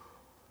who,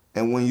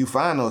 and when you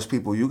find those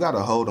people, you got to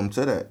hold them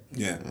to that.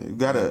 Yeah. You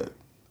got to,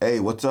 hey,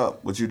 what's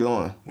up? What you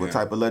doing? What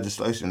type of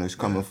legislation is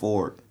coming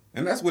forward?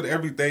 And that's with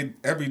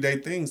everyday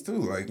things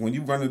too. Like when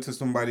you run into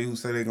somebody who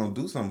say they're gonna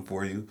do something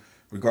for you,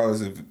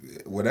 regardless of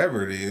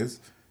whatever it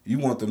is, you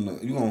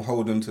gonna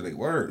hold them to their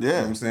word. Yeah. You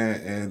know what I'm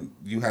saying? And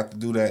you have to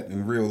do that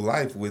in real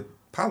life with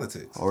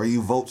politics. Or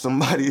you vote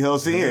somebody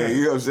else in. Yeah.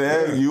 You know what I'm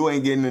saying? Yeah. You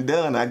ain't getting it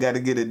done. I got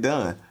to get it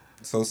done.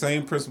 So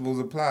same principles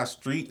apply,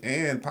 street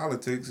and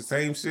politics,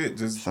 same shit.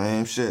 Just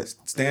Same shit.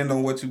 stand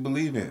on what you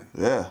believe in.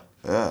 Yeah.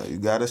 You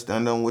got to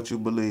stand on what you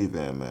believe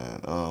in,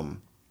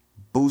 man.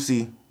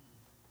 Boosie,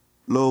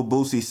 Lil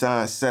Boosie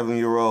signed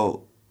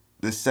 7-year-old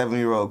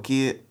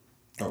kid.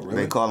 Oh, really?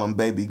 They call him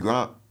Baby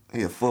Grump.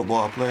 He a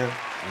football player.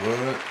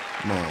 What?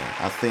 Man,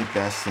 I think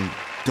that's some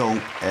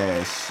dope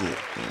ass shit,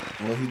 man.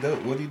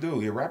 What he do?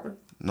 He a rapper?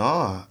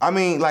 Nah, I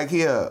mean, like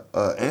he a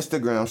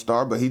Instagram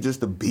star, but he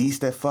just a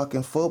beast at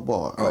fucking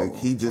football. Oh, like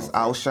he just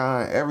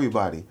outshine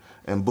everybody.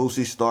 And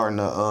Boosie starting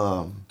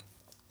a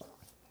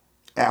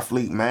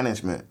athlete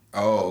management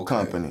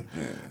company,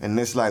 and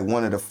this like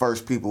one of the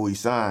first people we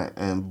signed.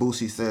 And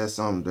Boosie said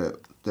something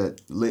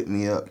that lit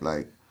me up.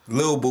 Like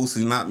Lil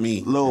Boosie, not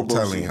me. Lil I'm Boosie,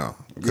 telling y'all.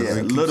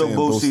 yeah, Little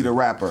Boosie the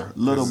rapper,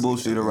 Little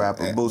Boosie the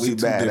rapper, Boosie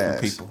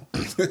badass. People.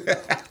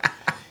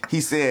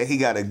 He said he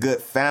got a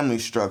good family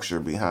structure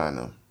behind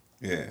him.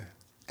 Yeah.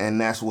 And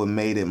that's what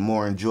made it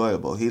more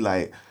enjoyable. He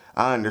like,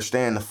 I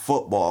understand the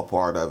football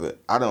part of it.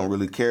 I don't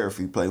really care if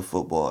he play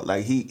football.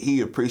 Like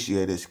he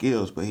appreciate his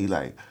skills, but he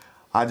like,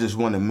 I just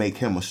want to make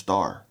him a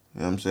star.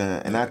 You know what I'm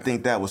saying? And I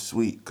think that was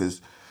sweet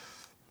because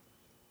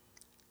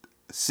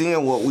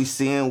seeing what we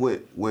seeing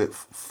with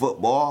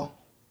football,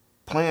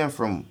 playing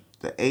from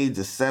the age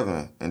of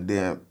 7 and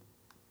then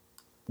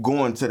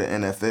going to the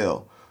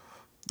NFL,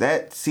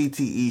 that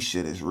CTE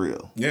shit is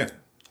real. Yeah.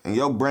 And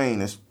your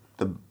brain is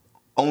the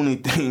only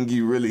thing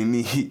you really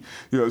need. You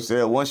know what I'm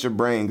saying? Once your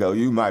brain go,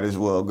 you might as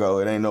well go.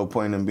 It ain't no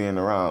point in being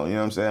around. You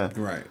know what I'm saying?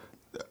 Right.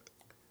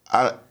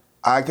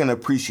 I can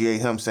appreciate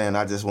him saying,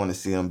 I just want to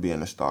see him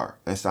being a star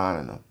and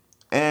signing him.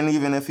 And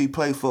even if he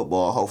play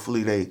football,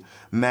 hopefully they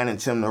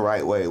manage him the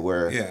right way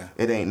where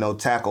it ain't no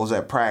tackles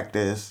at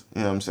practice,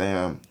 you know what I'm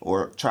saying?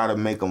 Or try to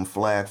make him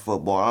flag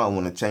football. I don't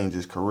want to change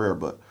his career,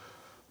 but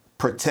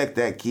protect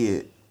that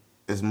kid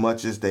as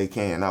much as they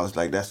can. I was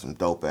like, that's some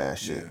dope ass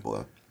shit,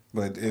 boy.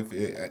 But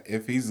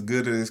if he's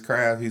good at his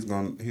craft, he's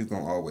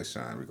gonna always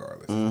shine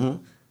regardless.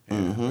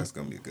 That's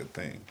gonna be a good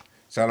thing.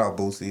 Shout out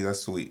Boosie,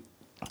 that's sweet.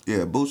 Yeah,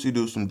 Boosie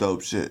do some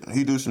dope shit.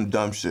 He do some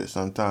dumb shit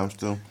sometimes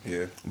too.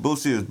 Yeah.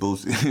 Boosie is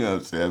Boosie, you know what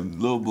I'm saying?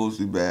 Little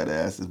Boosie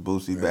badass is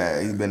Boosie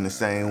bad. He been the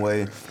same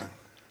way.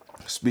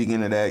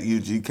 Speaking of that,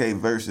 UGK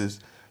versus,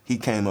 he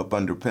came up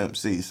under Pimp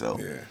C, so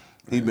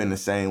he been the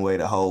same way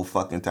the whole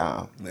fucking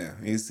time. Yeah,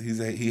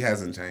 he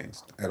hasn't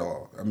changed at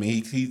all. I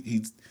mean,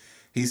 he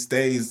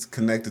stays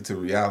connected to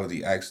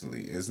reality.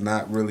 Actually, it's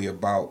not really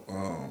about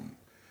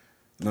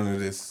none of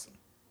this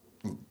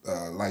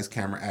lights,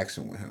 camera,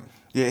 action with him.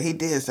 Yeah, he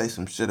did say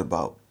some shit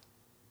about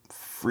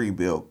Free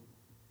Bill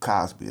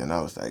Cosby, and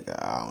I was like,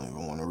 I don't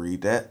even want to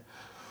read that.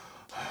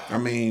 I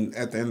mean,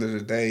 at the end of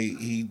the day,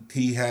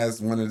 he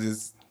has one of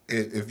this.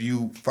 If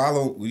you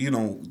follow, you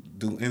don't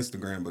do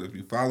Instagram, but if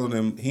you follow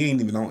them, he ain't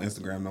even on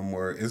Instagram no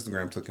more.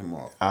 Instagram took him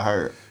off. I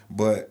heard.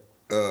 But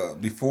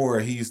before,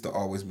 he used to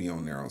always be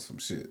on there on some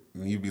shit.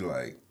 And you'd be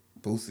like,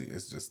 Boosie,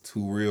 it's just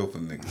too real for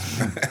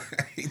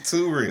niggas. He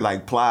too real.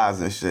 Like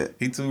Plies and shit.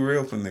 He too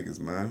real for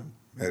niggas, man.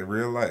 At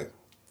real life.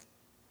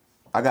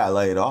 I got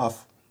laid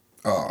off.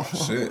 Oh,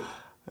 shit.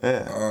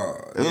 Yeah.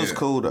 It was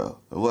cool, though.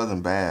 It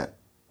wasn't bad.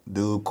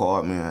 Dude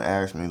called me and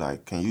asked me,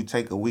 like, can you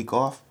take a week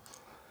off?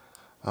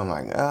 I'm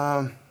like,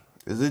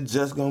 is it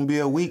just gonna be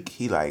a week?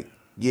 He like,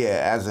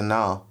 yeah, as of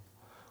now,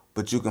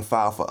 but you can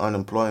file for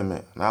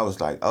unemployment. And I was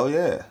like, oh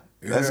yeah,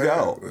 let's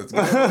go. Let's go.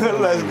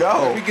 Let's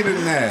go. Let me get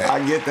in that.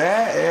 I get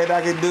that, and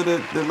I can do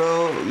the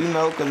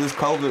little, because it's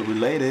COVID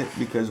related,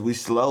 because we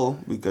slow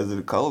because of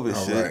the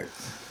COVID shit. Right.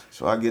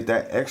 So I get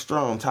that extra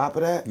on top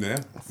of that.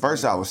 Yeah.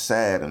 First I was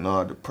sad and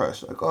all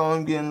depressed, like, oh,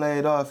 I'm getting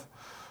laid off.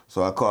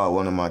 So I called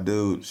one of my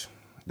dudes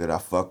that I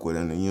fuck with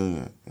in the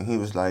union, and he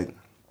was like,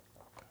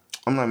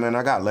 I'm like, man,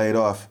 I got laid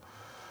off.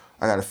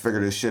 I got to figure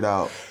this shit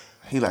out.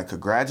 He like,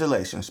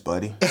 congratulations,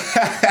 buddy.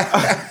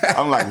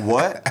 I'm like,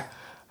 what?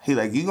 He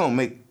like, you gonna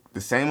make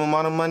the same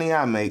amount of money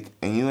I make,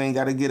 and you ain't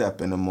got to get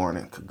up in the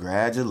morning.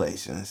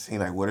 Congratulations. He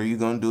like, what are you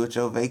gonna do at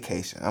your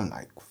vacation? I'm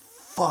like,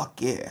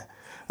 fuck yeah.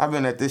 I've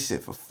been at this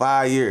shit for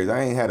 5 years.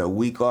 I ain't had a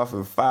week off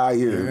in 5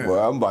 years, boy.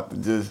 I'm about to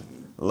just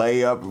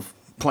lay up and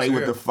play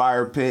with the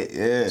fire pit.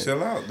 Yeah.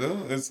 Chill out,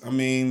 dude.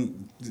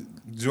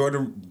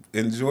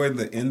 Enjoy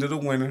the end of the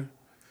winter.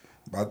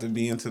 About to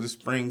be into the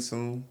spring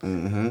soon.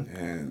 Mm-hmm.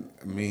 And,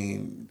 I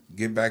mean,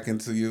 get back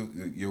into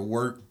your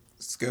work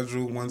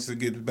schedule once it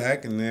gets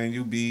back, and then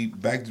you'll be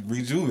back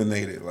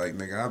rejuvenated. Like,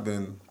 nigga, I've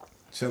been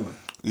chilling.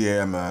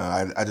 Yeah,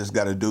 man. I just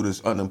got to do this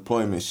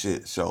unemployment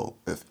shit. So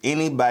if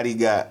anybody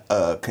got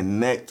a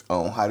connect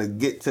on how to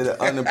get to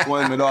the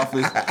unemployment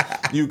office,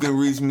 you can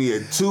reach me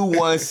at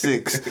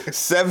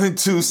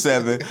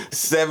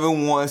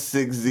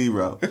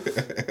 216-727-7160.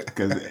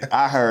 Because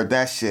I heard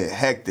that shit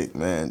hectic,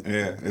 man.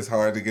 Yeah, it's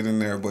hard to get in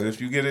there. But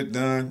if you get it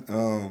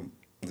done,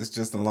 it's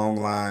just a long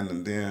line.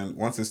 And then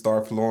once it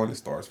starts flowing, it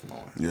starts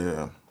flowing.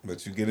 Yeah.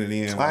 But you get it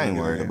in. I ain't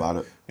worried about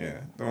it.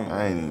 Yeah.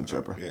 I ain't even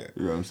tripping. Yeah.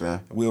 You know what I'm saying?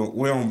 We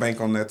don't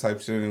bank on that type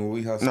of shit, and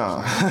we hustle.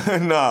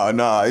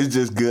 No. It's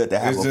just good to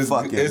have a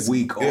fucking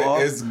week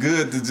off. It's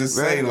good to just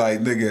say, like,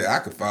 nigga, I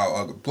could file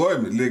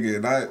unemployment,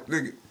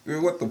 nigga,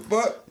 and what the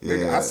fuck? Yeah.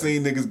 Nigga, I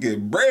seen niggas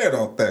get bread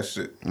off that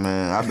shit.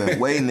 Man, I've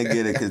been waiting to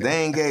get it because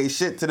they ain't gave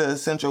shit to the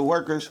essential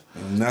workers.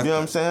 Nothing. You know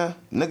what I'm saying?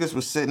 Niggas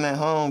was sitting at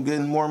home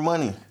getting more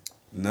money.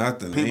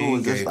 Nothing. People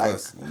was just like,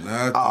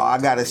 nothing. Oh, I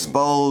got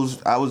exposed.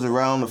 I was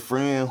around a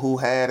friend who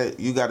had it.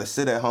 You got to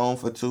sit at home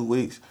for 2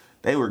 weeks.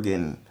 They were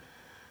getting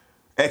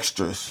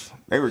extras.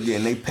 They were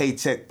getting their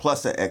paycheck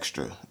plus an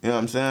extra. You know what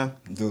I'm saying?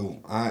 Dude,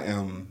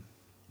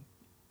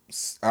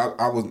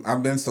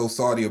 I've been so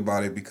salty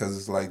about it because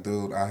it's like,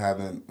 dude, I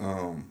haven't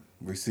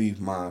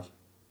received my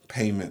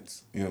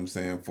payments, you know what I'm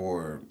saying,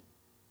 for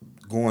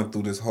going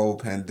through this whole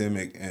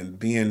pandemic and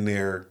being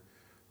there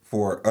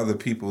for other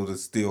people to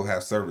still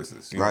have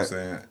services. You know what I'm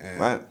saying?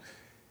 And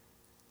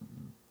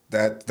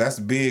that's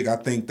big. I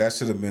think that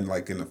should have been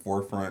like in the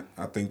forefront.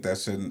 I think that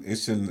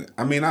shouldn't.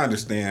 I mean, I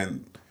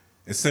understand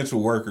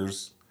essential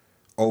workers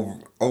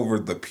over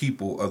the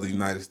people of the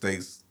United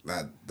States.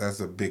 That's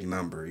a big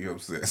number. You know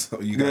what I'm saying?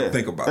 So you got to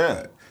think about that.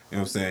 You know what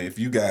I'm saying? If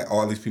you got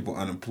all these people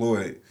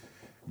unemployed,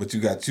 but you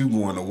got you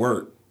going to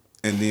work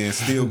and then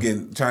still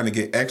trying to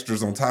get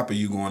extras on top of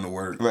you going to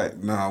work. Right.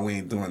 Nah, we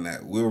ain't doing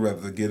that. We'll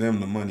rather give them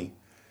the money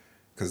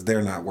because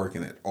they're not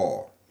working at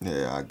all.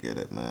 Yeah, I get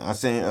it, man. I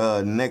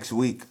seen next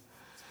week.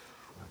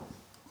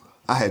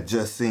 I had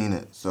just seen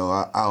it, so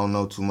I don't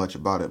know too much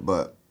about it.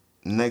 But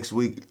next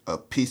week, a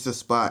pizza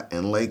spot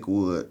in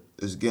Lakewood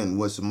is getting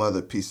with some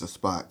other pizza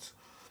spots,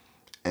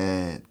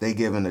 and they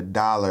giving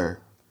 $1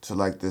 to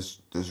like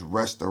this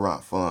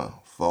restaurant fund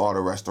for all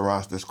the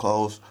restaurants that's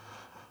closed.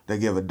 They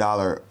give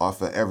 $1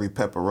 off of every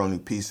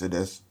pepperoni pizza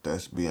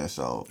that's being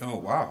sold. Oh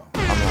wow!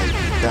 I'm like,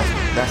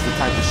 that's the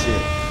type of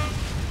shit.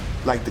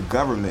 Like the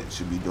government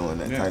should be doing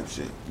that type of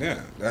shit.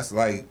 Yeah,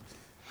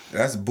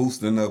 that's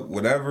boosting up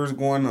whatever's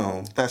going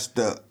on. That's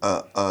the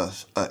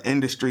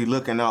industry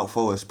looking out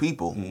for its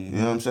people. Mm-hmm.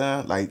 You know what I'm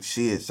saying? Like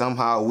shit,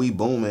 somehow we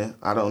booming.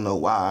 I don't know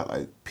why.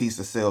 Like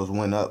pizza sales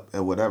went up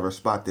at whatever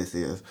spot this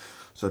is.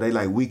 So they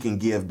like, we can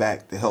give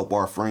back to help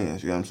our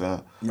friends. You know what I'm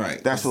saying?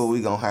 Right. That's what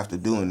we gonna have to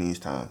do in these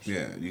times.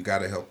 Yeah, you got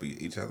to help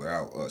each other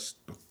out.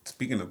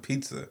 Speaking of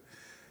pizza,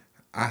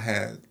 I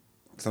had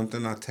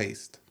something I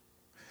taste.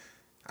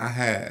 I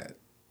had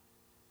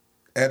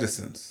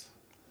Edison's.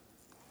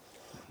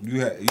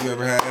 You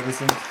ever had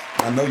Edison's?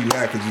 I know you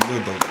had because you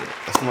lived over there.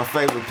 That's my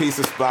favorite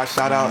pizza spot.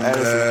 Shout out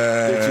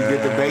Edison. Did you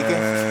get the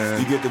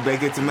bacon? You get the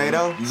bacon,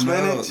 tomato,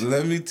 spinach? No,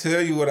 let me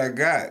tell you what I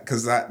got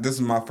because this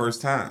is my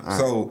first time. Right.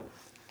 So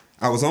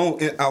I was on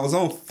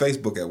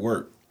Facebook at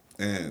work,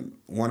 and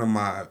one of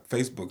my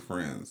Facebook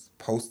friends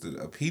posted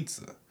a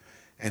pizza,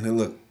 and it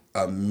looked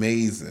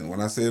amazing. When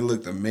I say it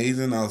looked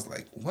amazing, I was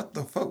like, "What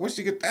the fuck? Where'd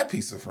she get that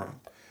pizza from?"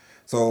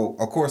 So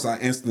of course I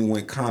instantly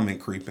went comment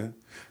creeping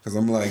because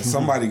I'm like,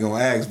 somebody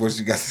gonna ask where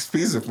she got this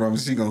pizza from, and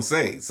she gonna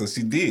say. So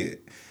she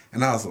did,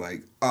 and I was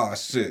like, "Oh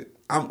shit,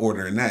 I'm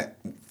ordering that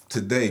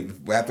today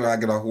after I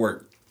get off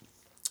work."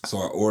 So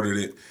I ordered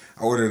it.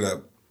 I ordered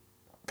a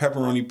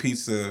pepperoni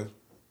pizza.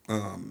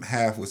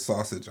 Half with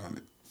sausage on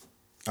it.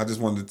 I just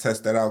wanted to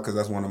test that out because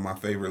that's one of my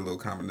favorite little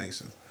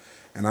combinations.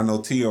 And I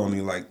know Tia only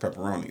like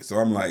pepperoni. So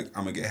I'm like,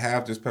 I'm going to get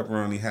half just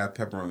pepperoni, half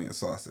pepperoni and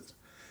sausage.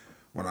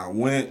 When I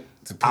went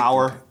to pick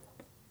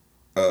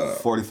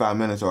 45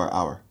 minutes or an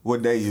hour.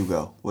 What day you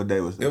go? What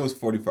day was that? It was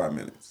 45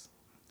 minutes.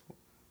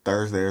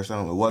 Thursday or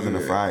something? It wasn't a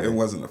Friday. It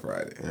wasn't a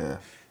Friday. Yeah.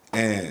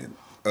 And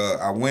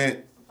I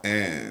went,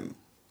 and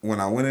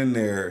when I went in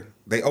there,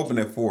 they opened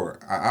at 4.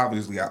 I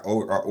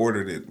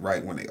ordered it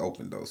right when they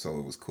opened though, so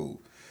it was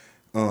cool.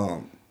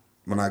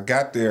 When I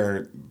got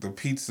there, the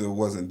pizza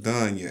wasn't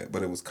done yet,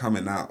 but it was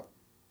coming out.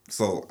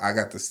 So I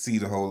got to see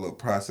the whole little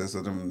process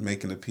of them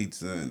making the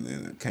pizza, and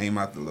then it came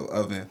out the little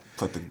oven.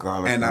 Put the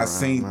garlic. And I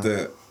seen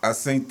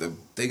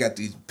they got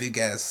these big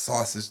ass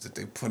sausage that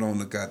they put on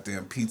the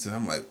goddamn pizza.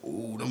 I'm like,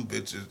 ooh, them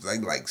bitches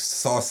like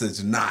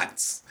sausage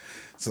knots.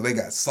 So they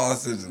got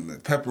sausage and the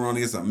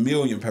pepperoni. It's a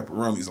million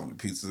pepperonis on the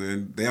pizza,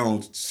 and they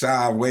don't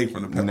shy away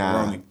from the pepperoni.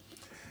 Nah.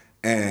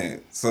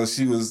 And so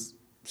she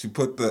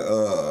put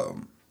the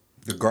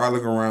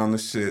garlic around the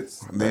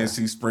shits. And then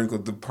she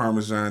sprinkled the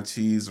Parmesan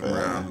cheese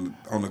around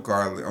on the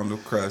garlic, on the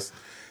crust.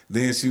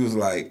 Then she was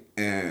like,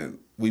 and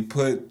we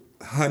put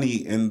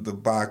honey in the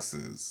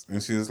boxes.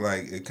 And she was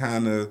like, it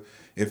kind of,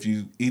 if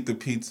you eat the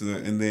pizza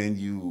and then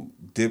you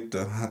dip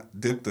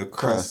the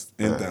crust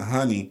in the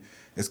honey,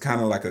 it's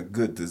kind of like a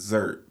good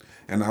dessert.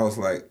 And I was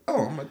like,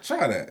 oh, I'm going to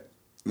try that.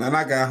 And then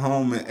I got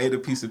home and ate a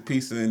piece of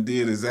pizza and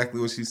did exactly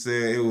what she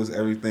said. It was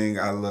everything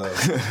I love.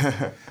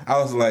 I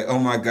was like, oh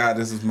my God,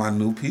 this is my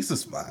new pizza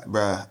spot.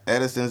 Bruh,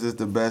 Edison's is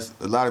the best.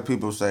 A lot of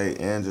people say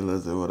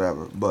Angela's or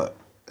whatever, but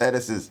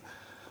Edison's,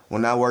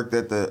 when I worked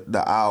at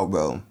the Owl,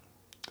 bro,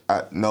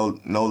 no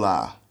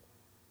lie,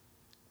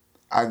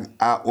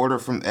 I ordered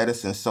from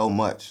Edison so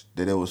much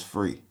that it was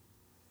free.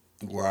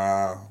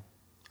 Wow.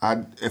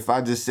 If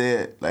I just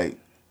said, like,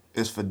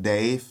 it's for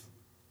Dave,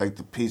 like,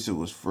 the pizza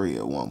was free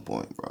at one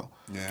point, bro.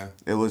 Yeah.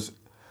 It was,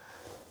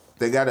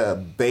 they got a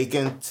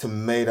bacon,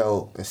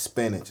 tomato, and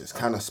spinach. It's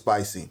kind of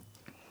spicy.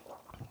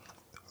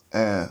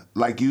 And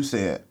like you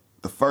said,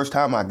 the first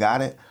time I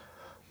got it,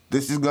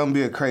 this is going to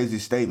be a crazy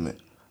statement.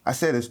 I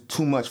said it's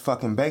too much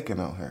fucking bacon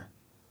on here.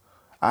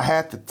 I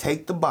had to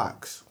take the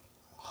box,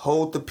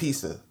 hold the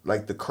pizza,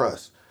 like the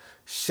crust,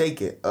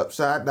 shake it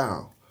upside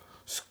down,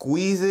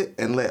 squeeze it,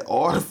 and let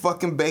all the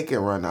fucking bacon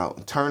run out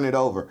and turn it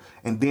over.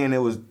 And then it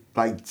was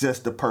like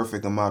just the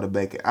perfect amount of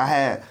bacon. I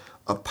had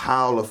a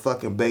pile of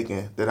fucking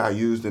bacon that I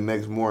used the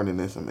next morning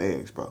and some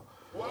eggs, bro.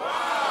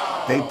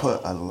 Wow. They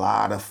put a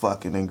lot of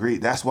fucking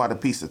ingredients. That's why the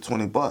piece of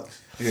 $20.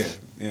 Yeah,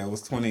 it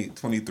was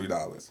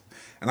 $23.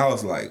 And I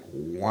was like,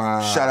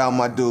 wow. Shout out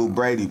my dude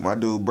Brady. My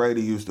dude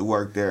Brady used to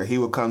work there. He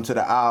would come to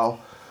the aisle,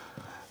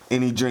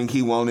 any drink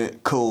he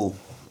wanted, cool.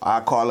 I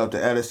call up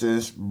the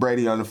Edison's,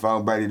 Brady on the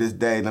phone, Brady, this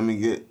day, let me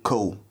get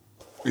cool.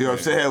 You know what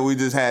I'm saying? We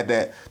just had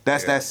that.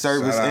 That's that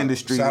service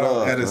industry shout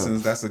love. Shout out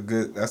Edison's. That's a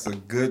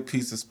good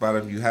piece of spot.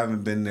 If you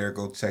haven't been there,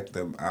 go check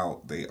them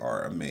out. They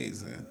are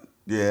amazing.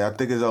 Yeah, I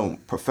think it's on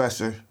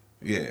Professor.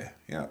 Yeah.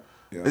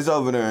 It's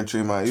over there in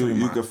Tremont.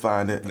 You can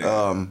find it.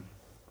 Yeah.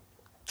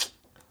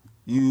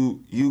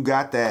 You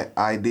got that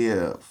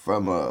idea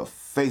from a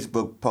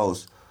Facebook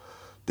post.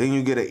 Didn't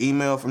you get an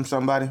email from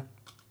somebody?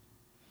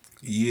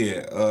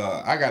 Yeah,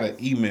 I got an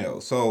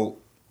email. So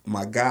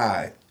my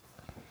guy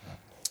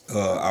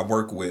I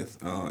work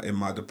with in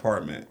my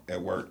department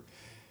at work,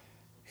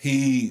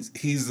 he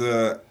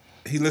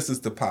listens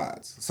to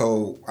pods.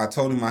 So I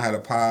told him I had a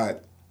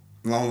pod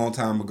long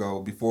time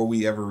ago before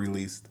we ever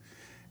released,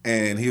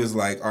 and he was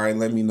like, "All right,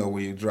 let me know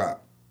when you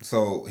drop."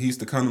 So he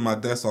used to come to my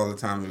desk all the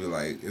time and be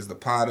like, "Is the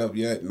pod up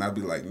yet?" And I'd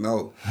be like,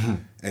 "No."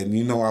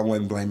 And I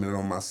wasn't blaming it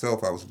on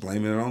myself. I was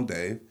blaming it on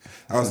Dave.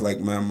 I was like,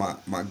 man,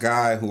 my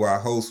guy who I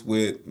host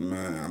with,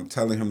 man, I'm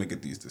telling him to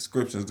get these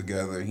descriptions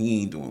together.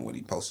 He ain't doing what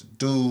he supposed to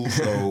do.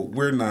 So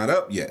we're not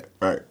up yet.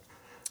 Right.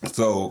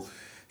 So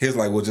he's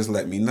like, well, just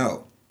let me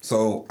know.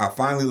 So I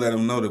finally let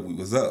him know that we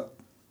was up.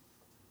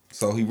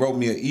 So he wrote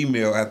me an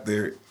email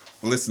after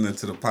listening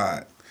to the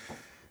pod.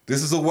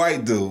 This is a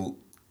white dude,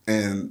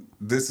 and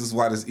this is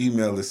why this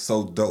email is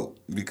so dope,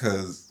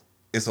 because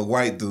it's a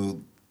white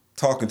dude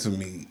talking to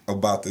me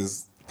about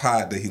this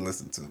pod that he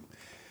listened to.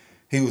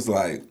 He was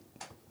like,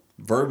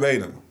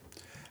 verbatim,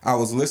 I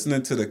was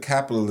listening to the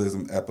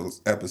capitalism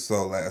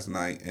episode last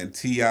night, and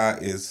T.I.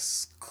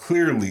 is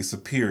clearly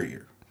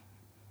superior.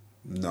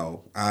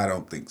 No, I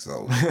don't think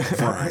so.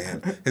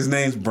 Brian. His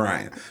name's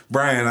Brian.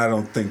 Brian, I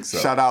don't think so.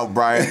 Shout out,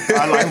 Brian.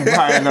 I like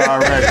Brian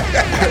already.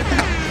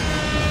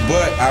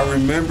 But I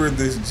remember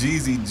this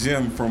Jeezy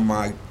Jim from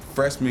my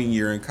freshman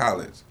year in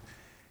college.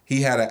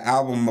 He had an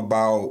album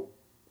about,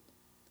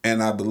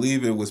 and I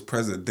believe it was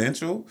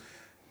presidential.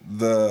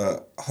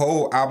 The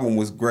whole album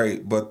was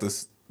great, but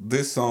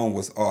this song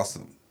was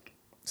awesome.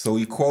 So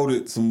he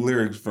quoted some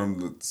lyrics from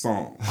the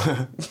song.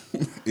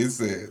 It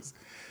says,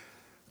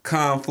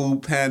 Kung Fu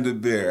Panda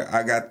Bear,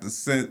 I got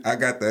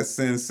that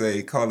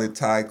sensei, call it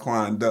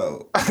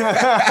Taekwondo.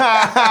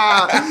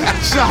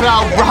 Shout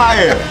out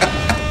Brian.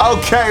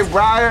 Okay,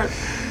 Brian.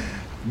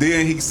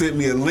 Then he sent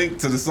me a link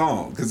to the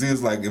song, because he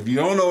was like, if you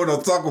don't know what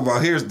I'm talking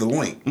about, here's the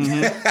link.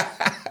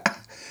 Mm-hmm.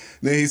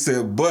 Then he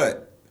said,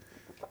 but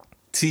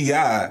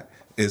T.I.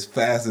 is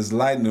fast as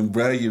lightning,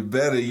 bro. You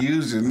better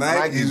use your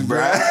Nikes, bro.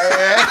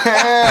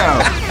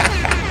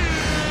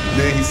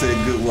 Then he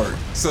said, good work.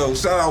 So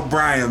shout out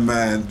Brian,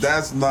 man.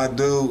 That's my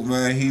dude,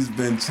 man. He's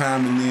been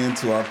chiming in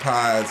to our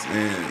pods,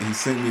 and he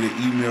sent me the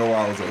email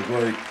while I was at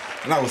work.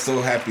 And I was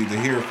so happy to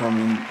hear from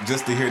him,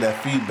 just to hear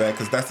that feedback,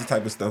 because that's the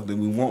type of stuff that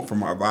we want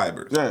from our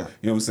vibers. Yeah.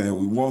 You know what I'm saying?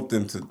 We want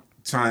them to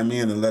chime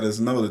in and let us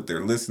know that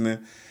they're listening,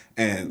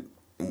 and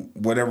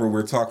whatever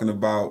we're talking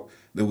about,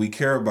 that we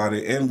care about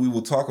it, and we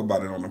will talk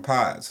about it on the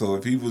pod. So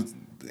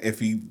if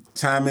he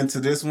chime into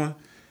this one,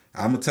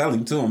 I'm gonna tell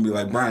him too. I'm gonna be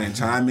like, Brian,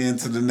 chime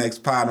into the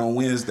next pod on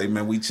Wednesday,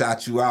 man. We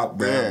shot you out,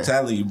 bro. Yeah. I'm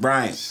telling you,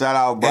 Brian. Shout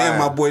out, Brian. And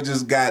my boy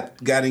just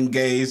got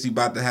engaged. He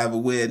about to have a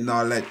wedding and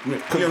all that.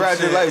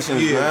 Congratulations,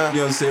 man. You know what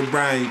I'm saying,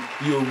 Brian?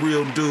 You a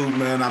real dude,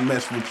 man. I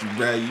mess with you,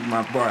 bro. You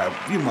my boy.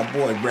 You my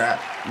boy, bro.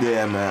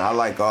 Yeah, man. I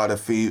like all the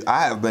feedback.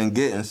 I have been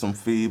getting some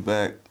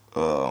feedback.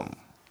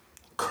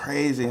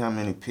 Crazy how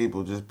many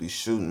people just be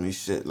shooting me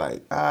shit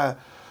like,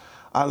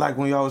 I like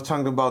when y'all was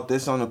talking about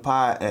this on the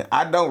pod, and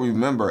I don't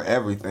remember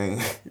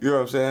everything. You know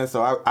what I'm saying?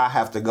 So I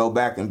have to go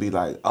back and be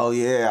like, oh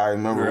yeah, I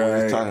remember when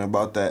we was talking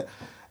about that.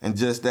 And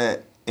just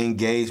that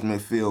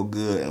engagement feel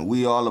good. And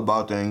we all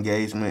about the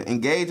engagement.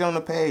 Engage on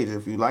the page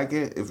if you like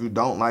it. If you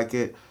don't like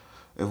it,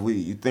 if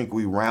you think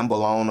we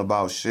ramble on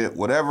about shit,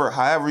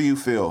 however you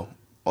feel,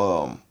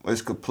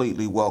 it's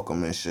completely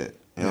welcome and shit.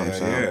 You know what I'm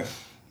saying? Yeah.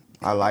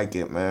 I like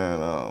it,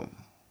 man.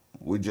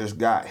 We just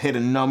hit a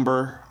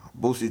number.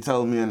 Boosie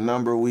told me a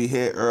number we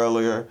hit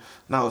earlier,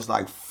 and I was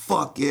like,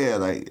 fuck yeah,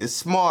 like, it's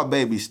small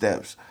baby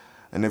steps.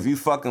 And if you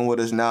fucking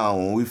with us now,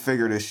 when we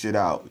figure this shit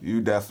out,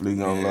 you definitely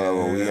gonna love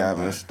what we have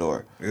in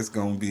store. It's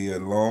gonna be a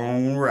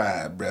long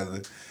ride,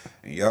 brother.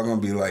 And y'all gonna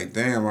be like,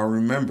 damn, I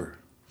remember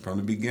from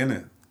the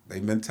beginning.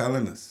 They've been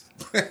telling us.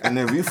 And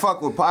if you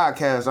fuck with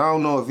podcasts, I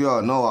don't know if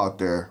y'all know out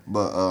there,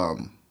 but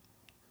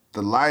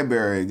the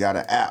library got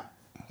an app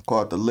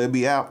called the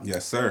Libby app.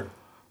 Yes, sir.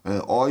 And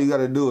all you got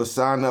to do is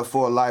sign up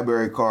for a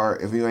library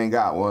card. If you ain't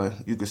got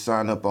one, you can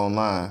sign up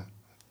online.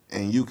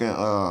 And you can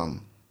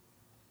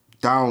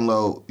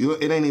download.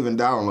 It ain't even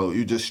download.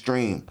 You just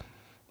stream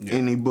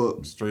any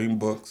books. Stream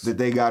books. That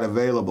they got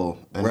available.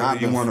 And whether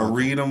you want to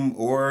read them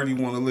or you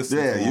want to listen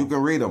to them. Yeah, you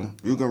can read them.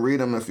 You can read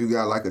them if you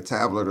got like a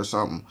tablet or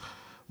something.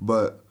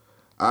 But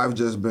I've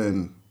just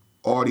been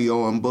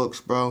audioing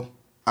books, bro.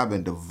 I've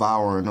been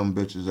devouring them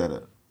bitches at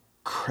a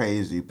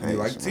crazy pace. You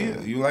like Tia?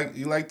 Man.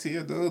 You like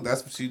Tia, dude?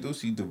 That's what she do.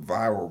 She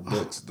devour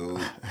books,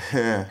 dude.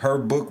 Yeah. Her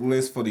book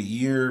list for the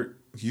year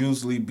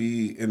usually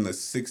be in the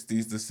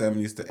 60s to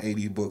 70s to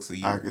 80 books a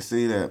year. I can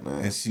see that,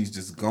 man. And she's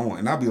just going.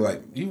 And I'll be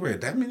like, you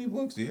read that many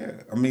books?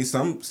 Yeah. I mean,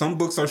 some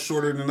books are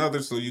shorter than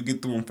others, so you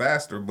get through them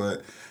faster,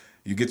 but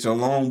you get your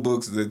long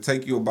books that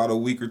take you about a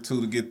week or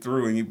two to get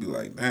through, and you be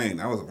like, dang,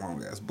 that was a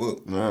long-ass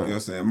book. Yeah. You know what I'm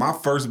saying? My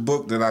first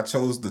book that I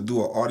chose to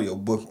do an audio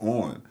book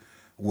on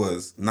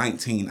was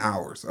 19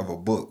 hours of a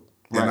book.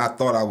 Right. And I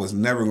thought I was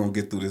never going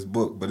to get through this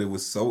book, but it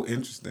was so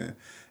interesting.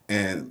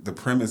 And the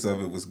premise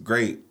of it was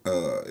great.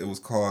 It was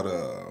called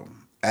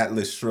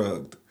Atlas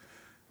Shrugged.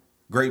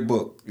 Great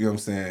book. You know what I'm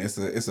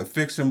saying? It's a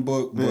fiction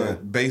book,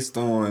 but based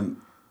on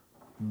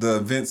the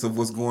events of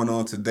what's going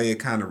on today, it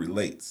kind of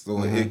relates.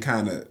 So it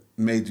kind of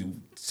made you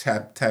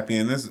tap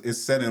in. It's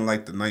set in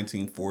like the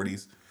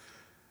 1940s,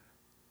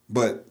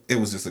 but it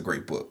was just a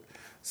great book.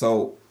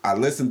 So I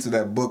listened to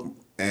that book,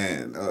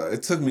 and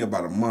it took me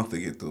about a month to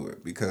get through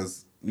it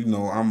because, you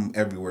know, I'm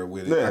everywhere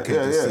with it. I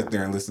can't just sit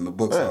there and listen to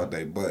books all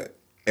day, but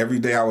every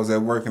day I was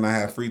at work and I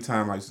had free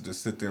time, I used to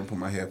just sit there and put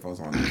my headphones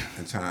on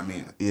and chime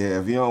in. Yeah,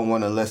 if you don't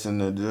want to listen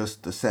to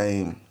just the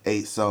same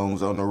 8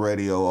 songs on the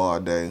radio all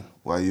day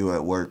while you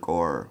at work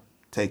or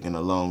taking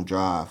a long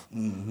drive,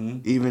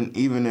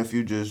 even if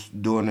you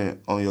just doing it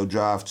on your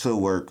drive to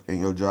work and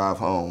your drive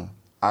home,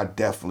 I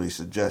definitely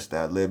suggest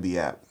that Libby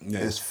app. Yeah.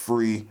 It's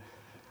free.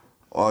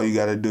 All you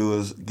got to do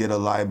is get a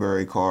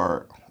library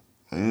card.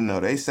 And, you know,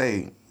 they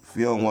say if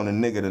you don't want a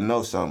nigga to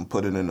know something,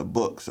 put it in a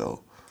book,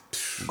 so...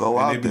 Go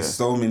out there. And there be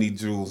so many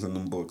jewels in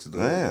them books,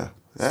 dude. Yeah.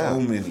 So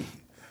many.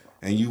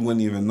 And you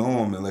wouldn't even know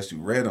them unless you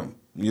read them.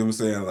 You know what I'm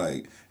saying?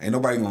 Like, ain't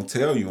nobody gonna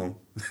tell you them.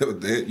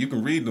 You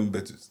can read them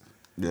bitches.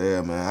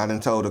 Yeah, man. I done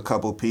told a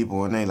couple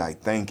people and they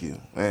like, thank you.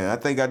 Man, I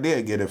think I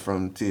did get it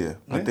from Tia.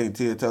 Yeah. I think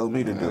Tia told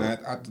me to do it.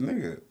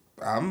 Nigga,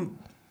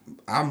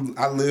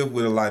 I live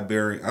with a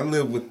librarian. I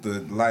live with the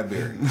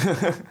librarian.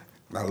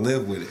 I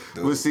live with it,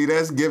 dude. But see,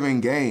 that's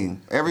giving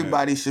game.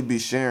 Everybody should be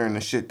sharing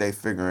the shit they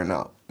figuring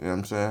out. You know what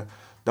I'm saying?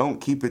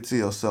 Don't keep it to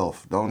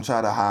yourself. Don't try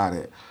to hide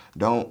it.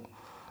 Don't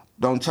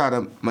try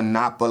to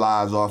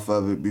monopolize off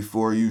of it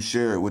before you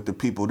share it with the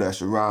people that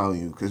surround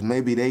you. Because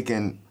maybe they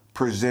can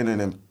present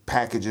it and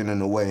package it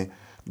in a way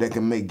that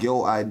can make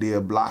your idea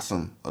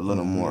blossom a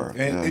little more.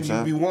 And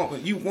you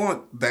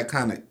want that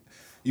kind of...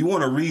 You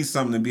want to read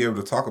something and be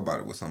able to talk about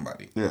it with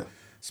somebody. Yeah.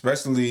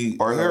 Especially...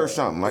 Or hear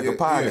something, like a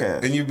podcast. Yeah.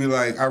 And you be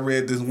like, I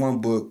read this one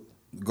book.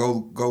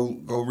 Go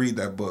read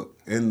that book.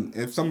 And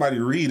if somebody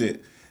read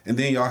it, and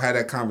then y'all had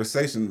that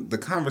conversation, the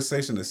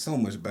conversation is so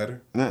much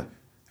better. Yeah.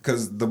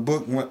 Because the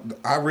book,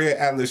 I read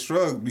Atlas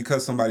Shrugged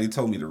because somebody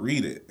told me to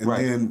read it. And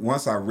then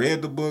once I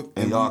read the book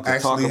and we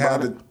actually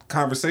had a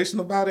conversation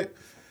about it,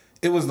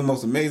 it was the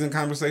most amazing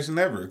conversation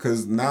ever.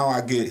 Because now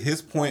I get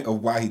his point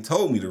of why he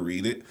told me to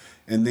read it.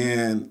 And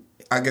then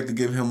I get to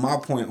give him my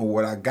point of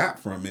what I got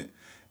from it.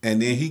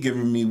 And then he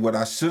giving me what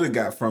I should have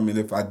got from it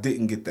if I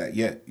didn't get that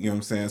yet. You know what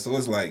I'm saying? So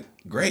it's like,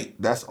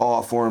 great. That's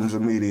all forms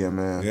of media,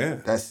 man. Yeah.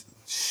 That's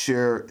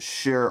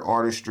share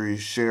artistry,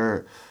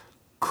 share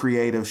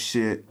creative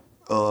shit.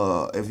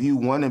 If you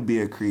want to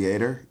be a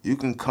creator, you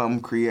can come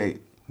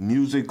create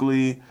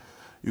musically.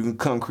 You can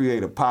come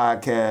create a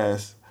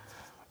podcast.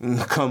 You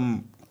can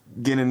come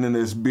get into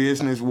this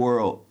business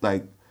world.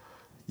 Like,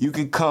 you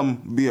can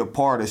come be a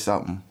part of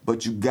something,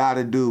 but you got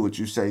to do what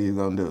you say you're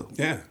going to do.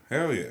 Yeah,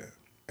 hell yeah.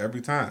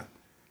 Every time.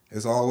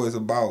 It's always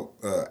about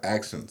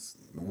actions.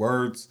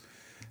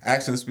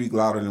 Actions speak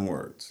louder than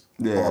words.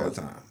 All the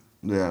time.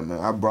 Yeah, man.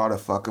 I brought a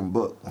fucking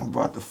book. I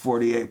brought the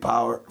 48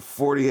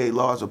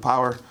 Laws of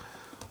Power.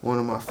 One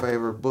of my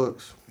favorite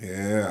books.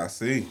 Yeah, I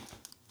see.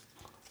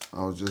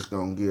 I was just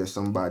going to give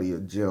somebody a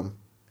gem.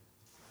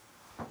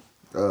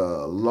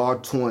 Law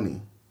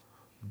 20.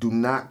 Do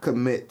not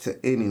commit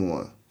to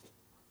anyone.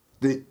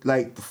 The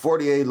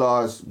 48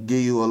 laws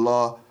give you a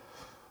law,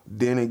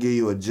 then it give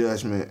you a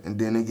judgment, and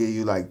then it give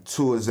you like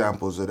 2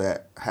 examples of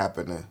that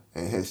happening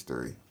in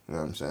history. You know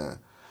what I'm saying?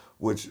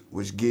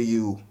 Which give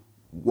you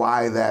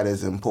why that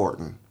is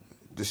important.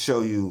 To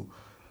show you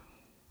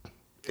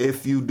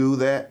if you do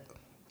that,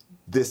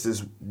 this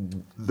is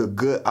the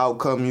good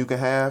outcome you can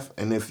have,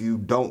 and if you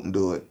don't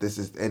do it, this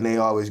is, and they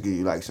always give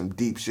you like some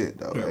deep shit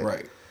though. Yeah,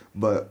 right.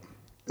 But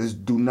it's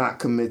do not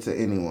commit to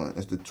anyone.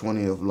 It's the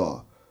 20th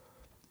law.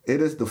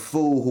 It is the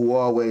fool who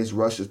always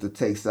rushes to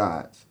take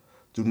sides.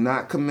 Do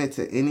not commit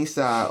to any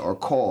side or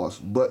cause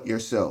but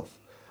yourself.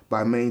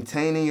 By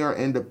maintaining your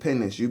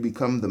independence, you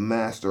become the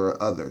master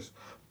of others,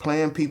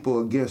 playing people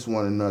against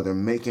one another,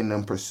 making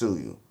them pursue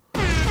you.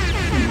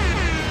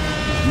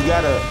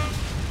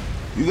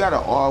 You gotta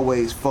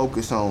always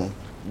focus on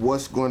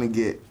what's going to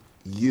get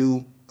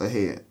you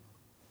ahead.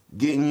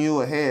 Getting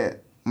you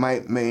ahead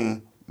might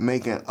mean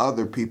making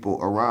other people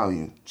around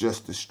you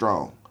just as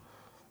strong.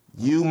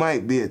 You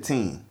might be a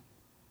team.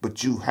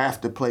 but you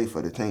have to play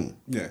for the team.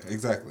 Yeah,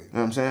 exactly. You know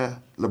what I'm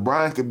saying?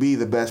 LeBron could be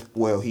the best.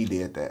 Well, he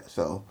did that,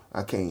 so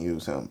I can't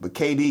use him. But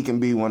KD can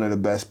be one of the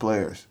best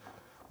players,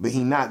 but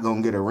he not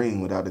gonna get a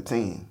ring without a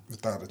team.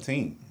 Without a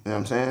team, You know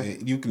what I'm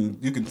saying? you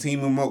can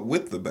team them up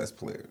with the best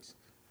players.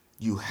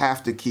 You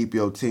have to keep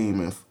your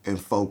team in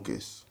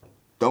focus.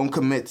 Don't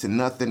commit to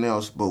nothing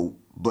else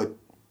but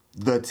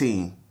the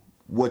team.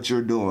 What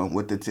you're doing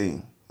with the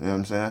team. You know what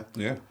I'm saying?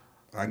 Yeah,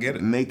 I get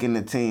it. Making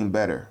the team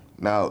better.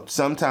 Now,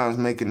 sometimes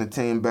making the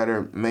team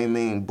better may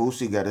mean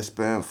Boosie got to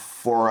spend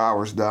 4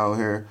 hours down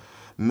here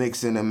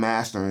mixing and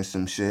mastering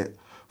some shit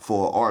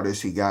for an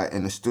artist he got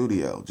in the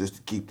studio just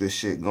to keep this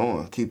shit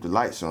going, keep the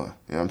lights on.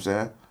 You know what I'm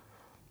saying?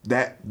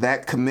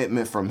 That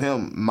commitment from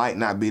him might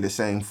not be the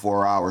same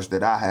 4 hours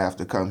that I have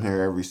to come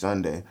here every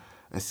Sunday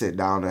and sit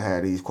down and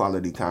have these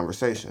quality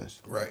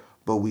conversations. Right.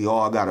 But we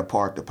all got a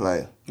part to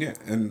play. Yeah,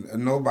 and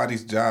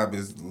nobody's job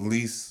is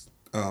least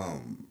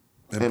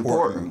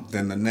important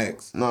than the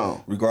next.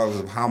 No. Regardless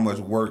of how much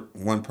work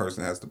one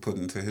person has to put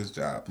into his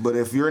job. But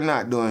if you're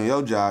not doing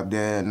your job,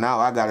 then now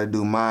I got to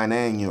do mine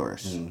and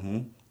yours,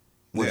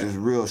 which is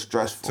real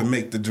stressful. To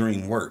make the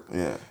dream work.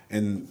 Yeah.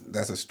 And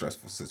that's a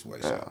stressful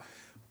situation. Yeah.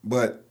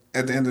 But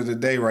at the end of the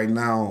day, right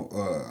now,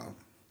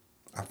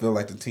 I feel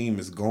like the team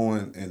is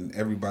going and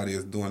everybody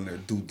is doing their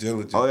due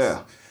diligence. Oh,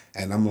 yeah.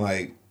 And I'm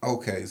like,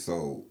 okay,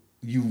 so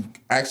you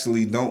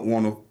actually don't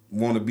want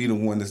to be the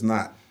one that's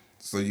not.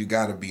 So you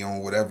got to be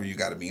on whatever you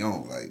got to be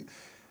on. Like,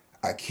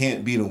 I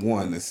can't be the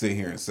one to sit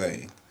here and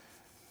say,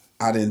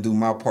 I didn't do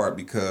my part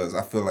because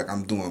I feel like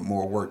I'm doing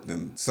more work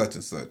than such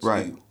and such.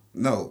 Right.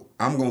 No,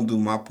 I'm going to do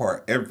my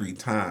part every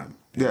time.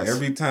 Yes.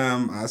 Every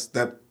time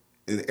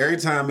every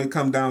time it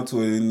come down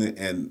to it,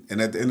 and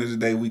at the end of the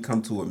day, we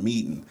come to a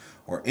meeting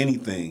or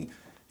anything,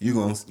 you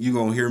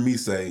gonna hear me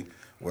say,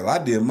 well, I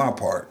did my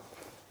part.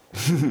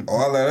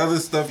 All that other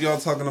stuff y'all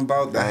talking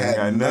about, that ain't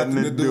had got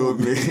nothing to do with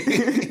me.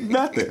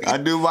 Nothing. I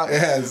do my. It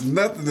has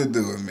nothing to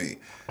do with me.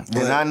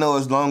 And I know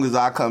as long as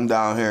I come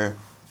down here,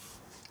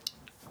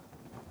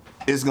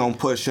 it's gonna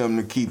push him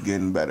to keep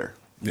getting better.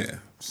 Yeah.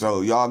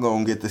 So y'all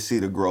gonna get to see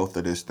the growth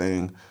of this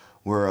thing.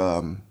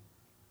 We're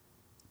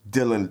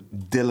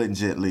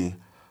diligently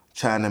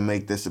trying to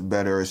make this a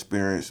better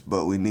experience,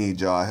 but we need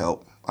y'all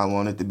help. I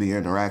want it to be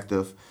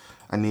interactive.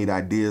 I need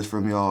ideas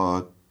from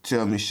y'all.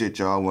 Tell me shit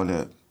y'all want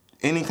to.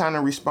 Any kind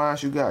of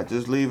response you got,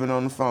 just leave it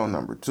on the phone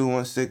number,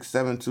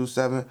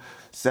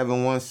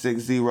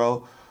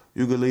 216-727-7160.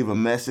 You can leave a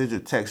message, a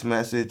text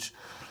message.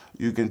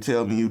 You can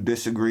tell me you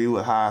disagree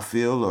with how I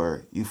feel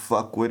or you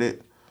fuck with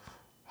it.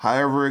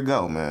 However it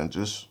go, man,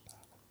 just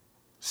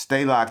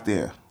stay locked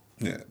in.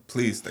 Yeah,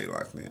 please stay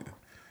locked in.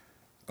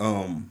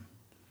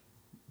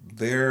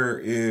 There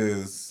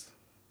is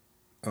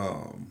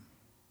a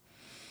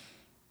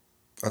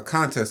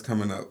contest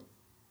coming up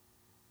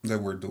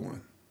that we're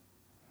doing.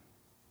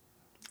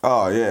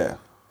 Oh, yeah.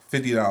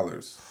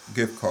 $50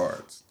 gift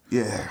cards.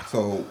 Yeah.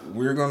 So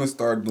we're gonna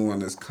start doing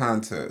this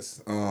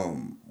contest.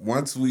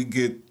 Once we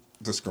get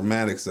the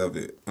schematics of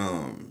it,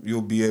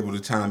 you'll be able to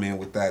chime in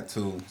with that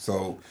too.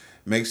 So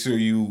make sure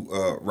you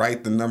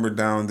write the number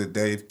down that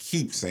Dave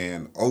keeps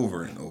saying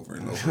over and over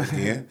and over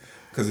again.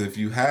 Because if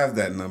you have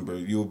that number,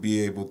 you'll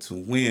be able to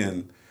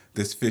win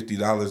this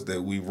 $50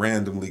 that we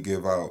randomly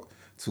give out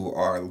to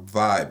our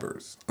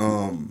Vibers.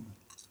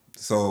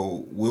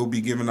 So we'll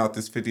be giving out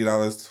this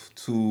 $50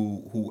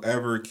 to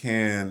whoever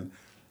can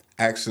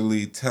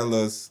actually tell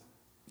us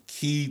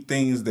key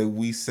things that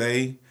we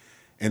say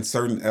in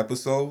certain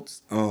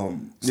episodes.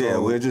 Yeah,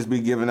 we'll just be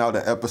giving out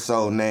the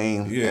episode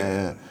name Yeah.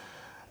 and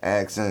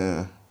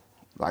asking,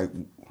 like,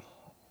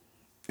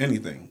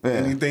 anything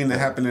Yeah. that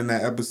happened in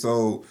that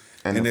episode.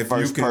 And the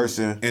first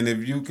person. And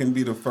if you can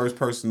be the first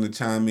person to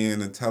chime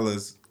in and tell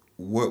us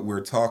what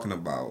we're talking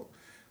about,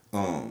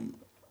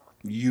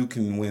 you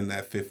can win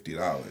that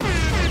 $50. We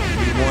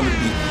want to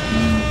be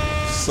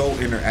so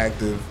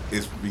interactive,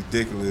 it's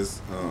ridiculous.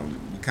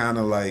 We kind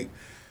of like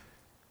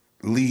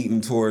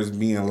leading towards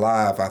being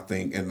live, I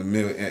think, in the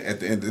middle at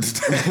the end of the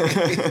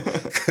day,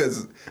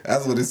 because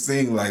that's what it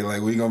seemed like.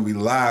 Like we're gonna be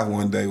live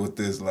one day with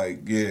this.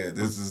 Like, yeah,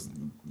 this is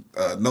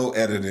no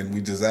editing.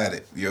 We just at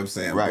it. You know what I'm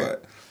saying? Right.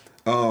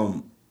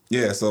 But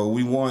yeah. So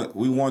we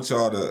want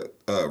y'all to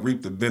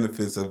reap the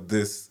benefits of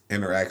this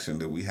interaction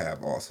that we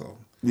have also.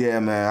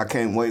 Yeah, man, I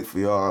can't wait for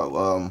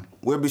y'all.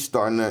 We'll be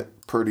starting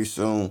that pretty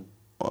soon.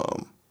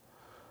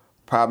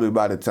 Probably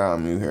by the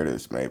time you hear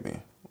this, maybe.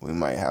 We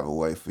might have a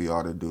way for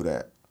y'all to do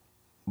that.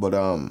 But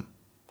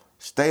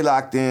stay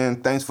locked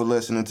in. Thanks for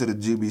listening to the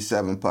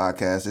GB7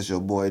 podcast. It's your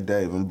boy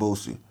Dave and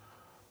Boosie.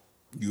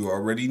 You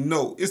already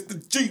know it's the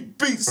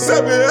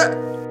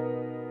GB7.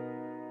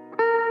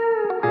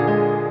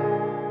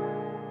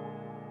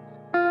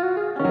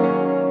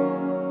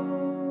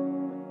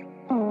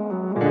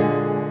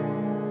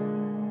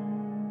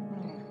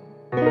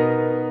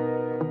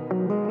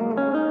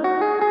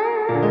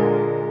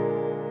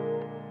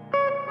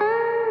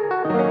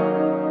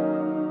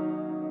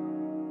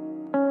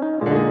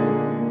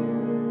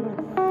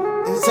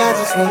 I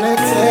just wanna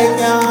take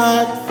your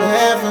heart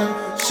forever.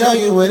 show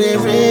you what it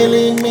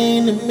really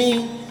mean to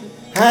me.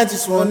 I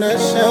just wanna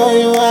show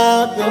you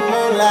how the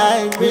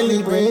moonlight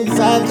really brings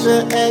out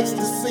your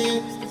ecstasy.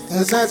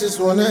 Cause I just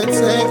wanna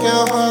take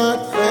your heart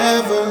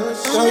forever,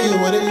 show you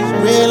what it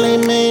really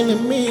mean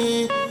to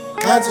me.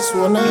 I just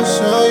wanna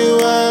show you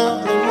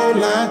how the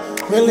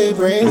moonlight really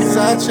brings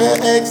out your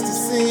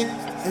ecstasy.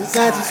 Cause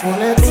I just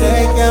wanna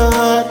take your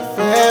heart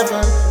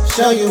forever,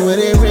 show you what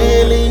it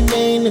really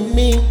mean to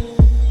me.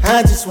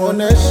 I just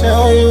wanna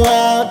show you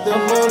how the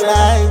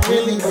moonlight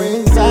really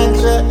brings out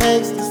your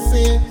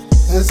ecstasy.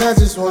 Cause I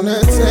just wanna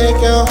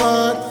take your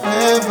heart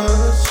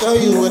forever, show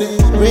you what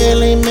it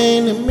really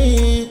mean to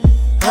me.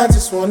 I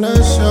just wanna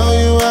show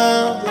you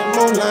how the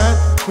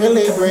moonlight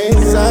really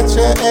brings out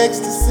your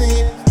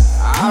ecstasy.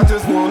 I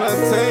just wanna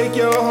take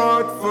your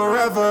heart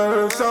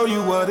forever, show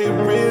you what it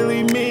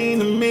really mean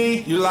to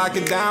me. You lock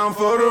it down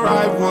for the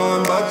right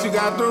one, but you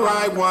got the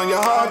right one.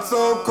 Your heart's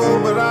so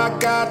cold, but I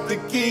got the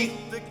key.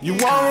 You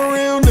want a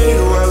real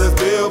nigga, well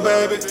it's Bill,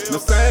 baby. No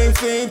same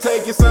scene,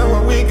 take you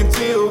somewhere we can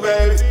chill,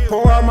 baby.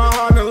 Pour out my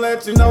heart and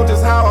let you know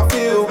just how I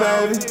feel,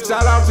 baby.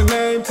 Shout out your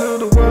name to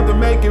the world to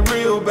make it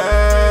real, baby.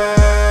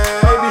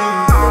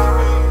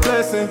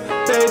 Blessing,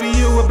 baby,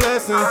 you a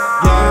blessing,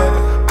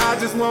 yeah. I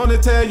just wanna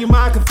tell you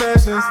my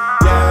confessions,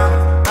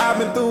 yeah. I've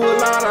been through a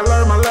lot, I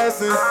learned my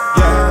lessons,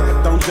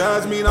 yeah. Don't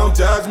judge me, don't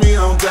judge me,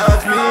 don't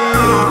judge me.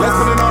 Let's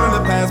put it on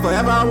in the past,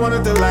 forever I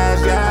wanted to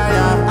last, yeah,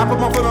 yeah. I put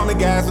my foot on the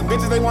gas, but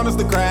bitches, they want us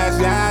to crash,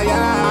 yeah,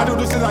 yeah. I do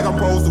this shit like I'm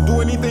supposed to,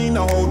 do anything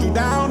to hold you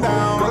down,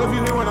 down. Girl, if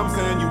you hear what I'm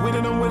saying, you with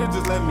it, I'm with it,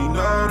 just let me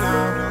know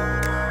now.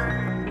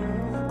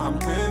 I'm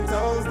 10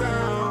 toes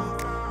down.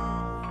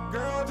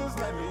 Girl, just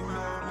let me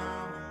know.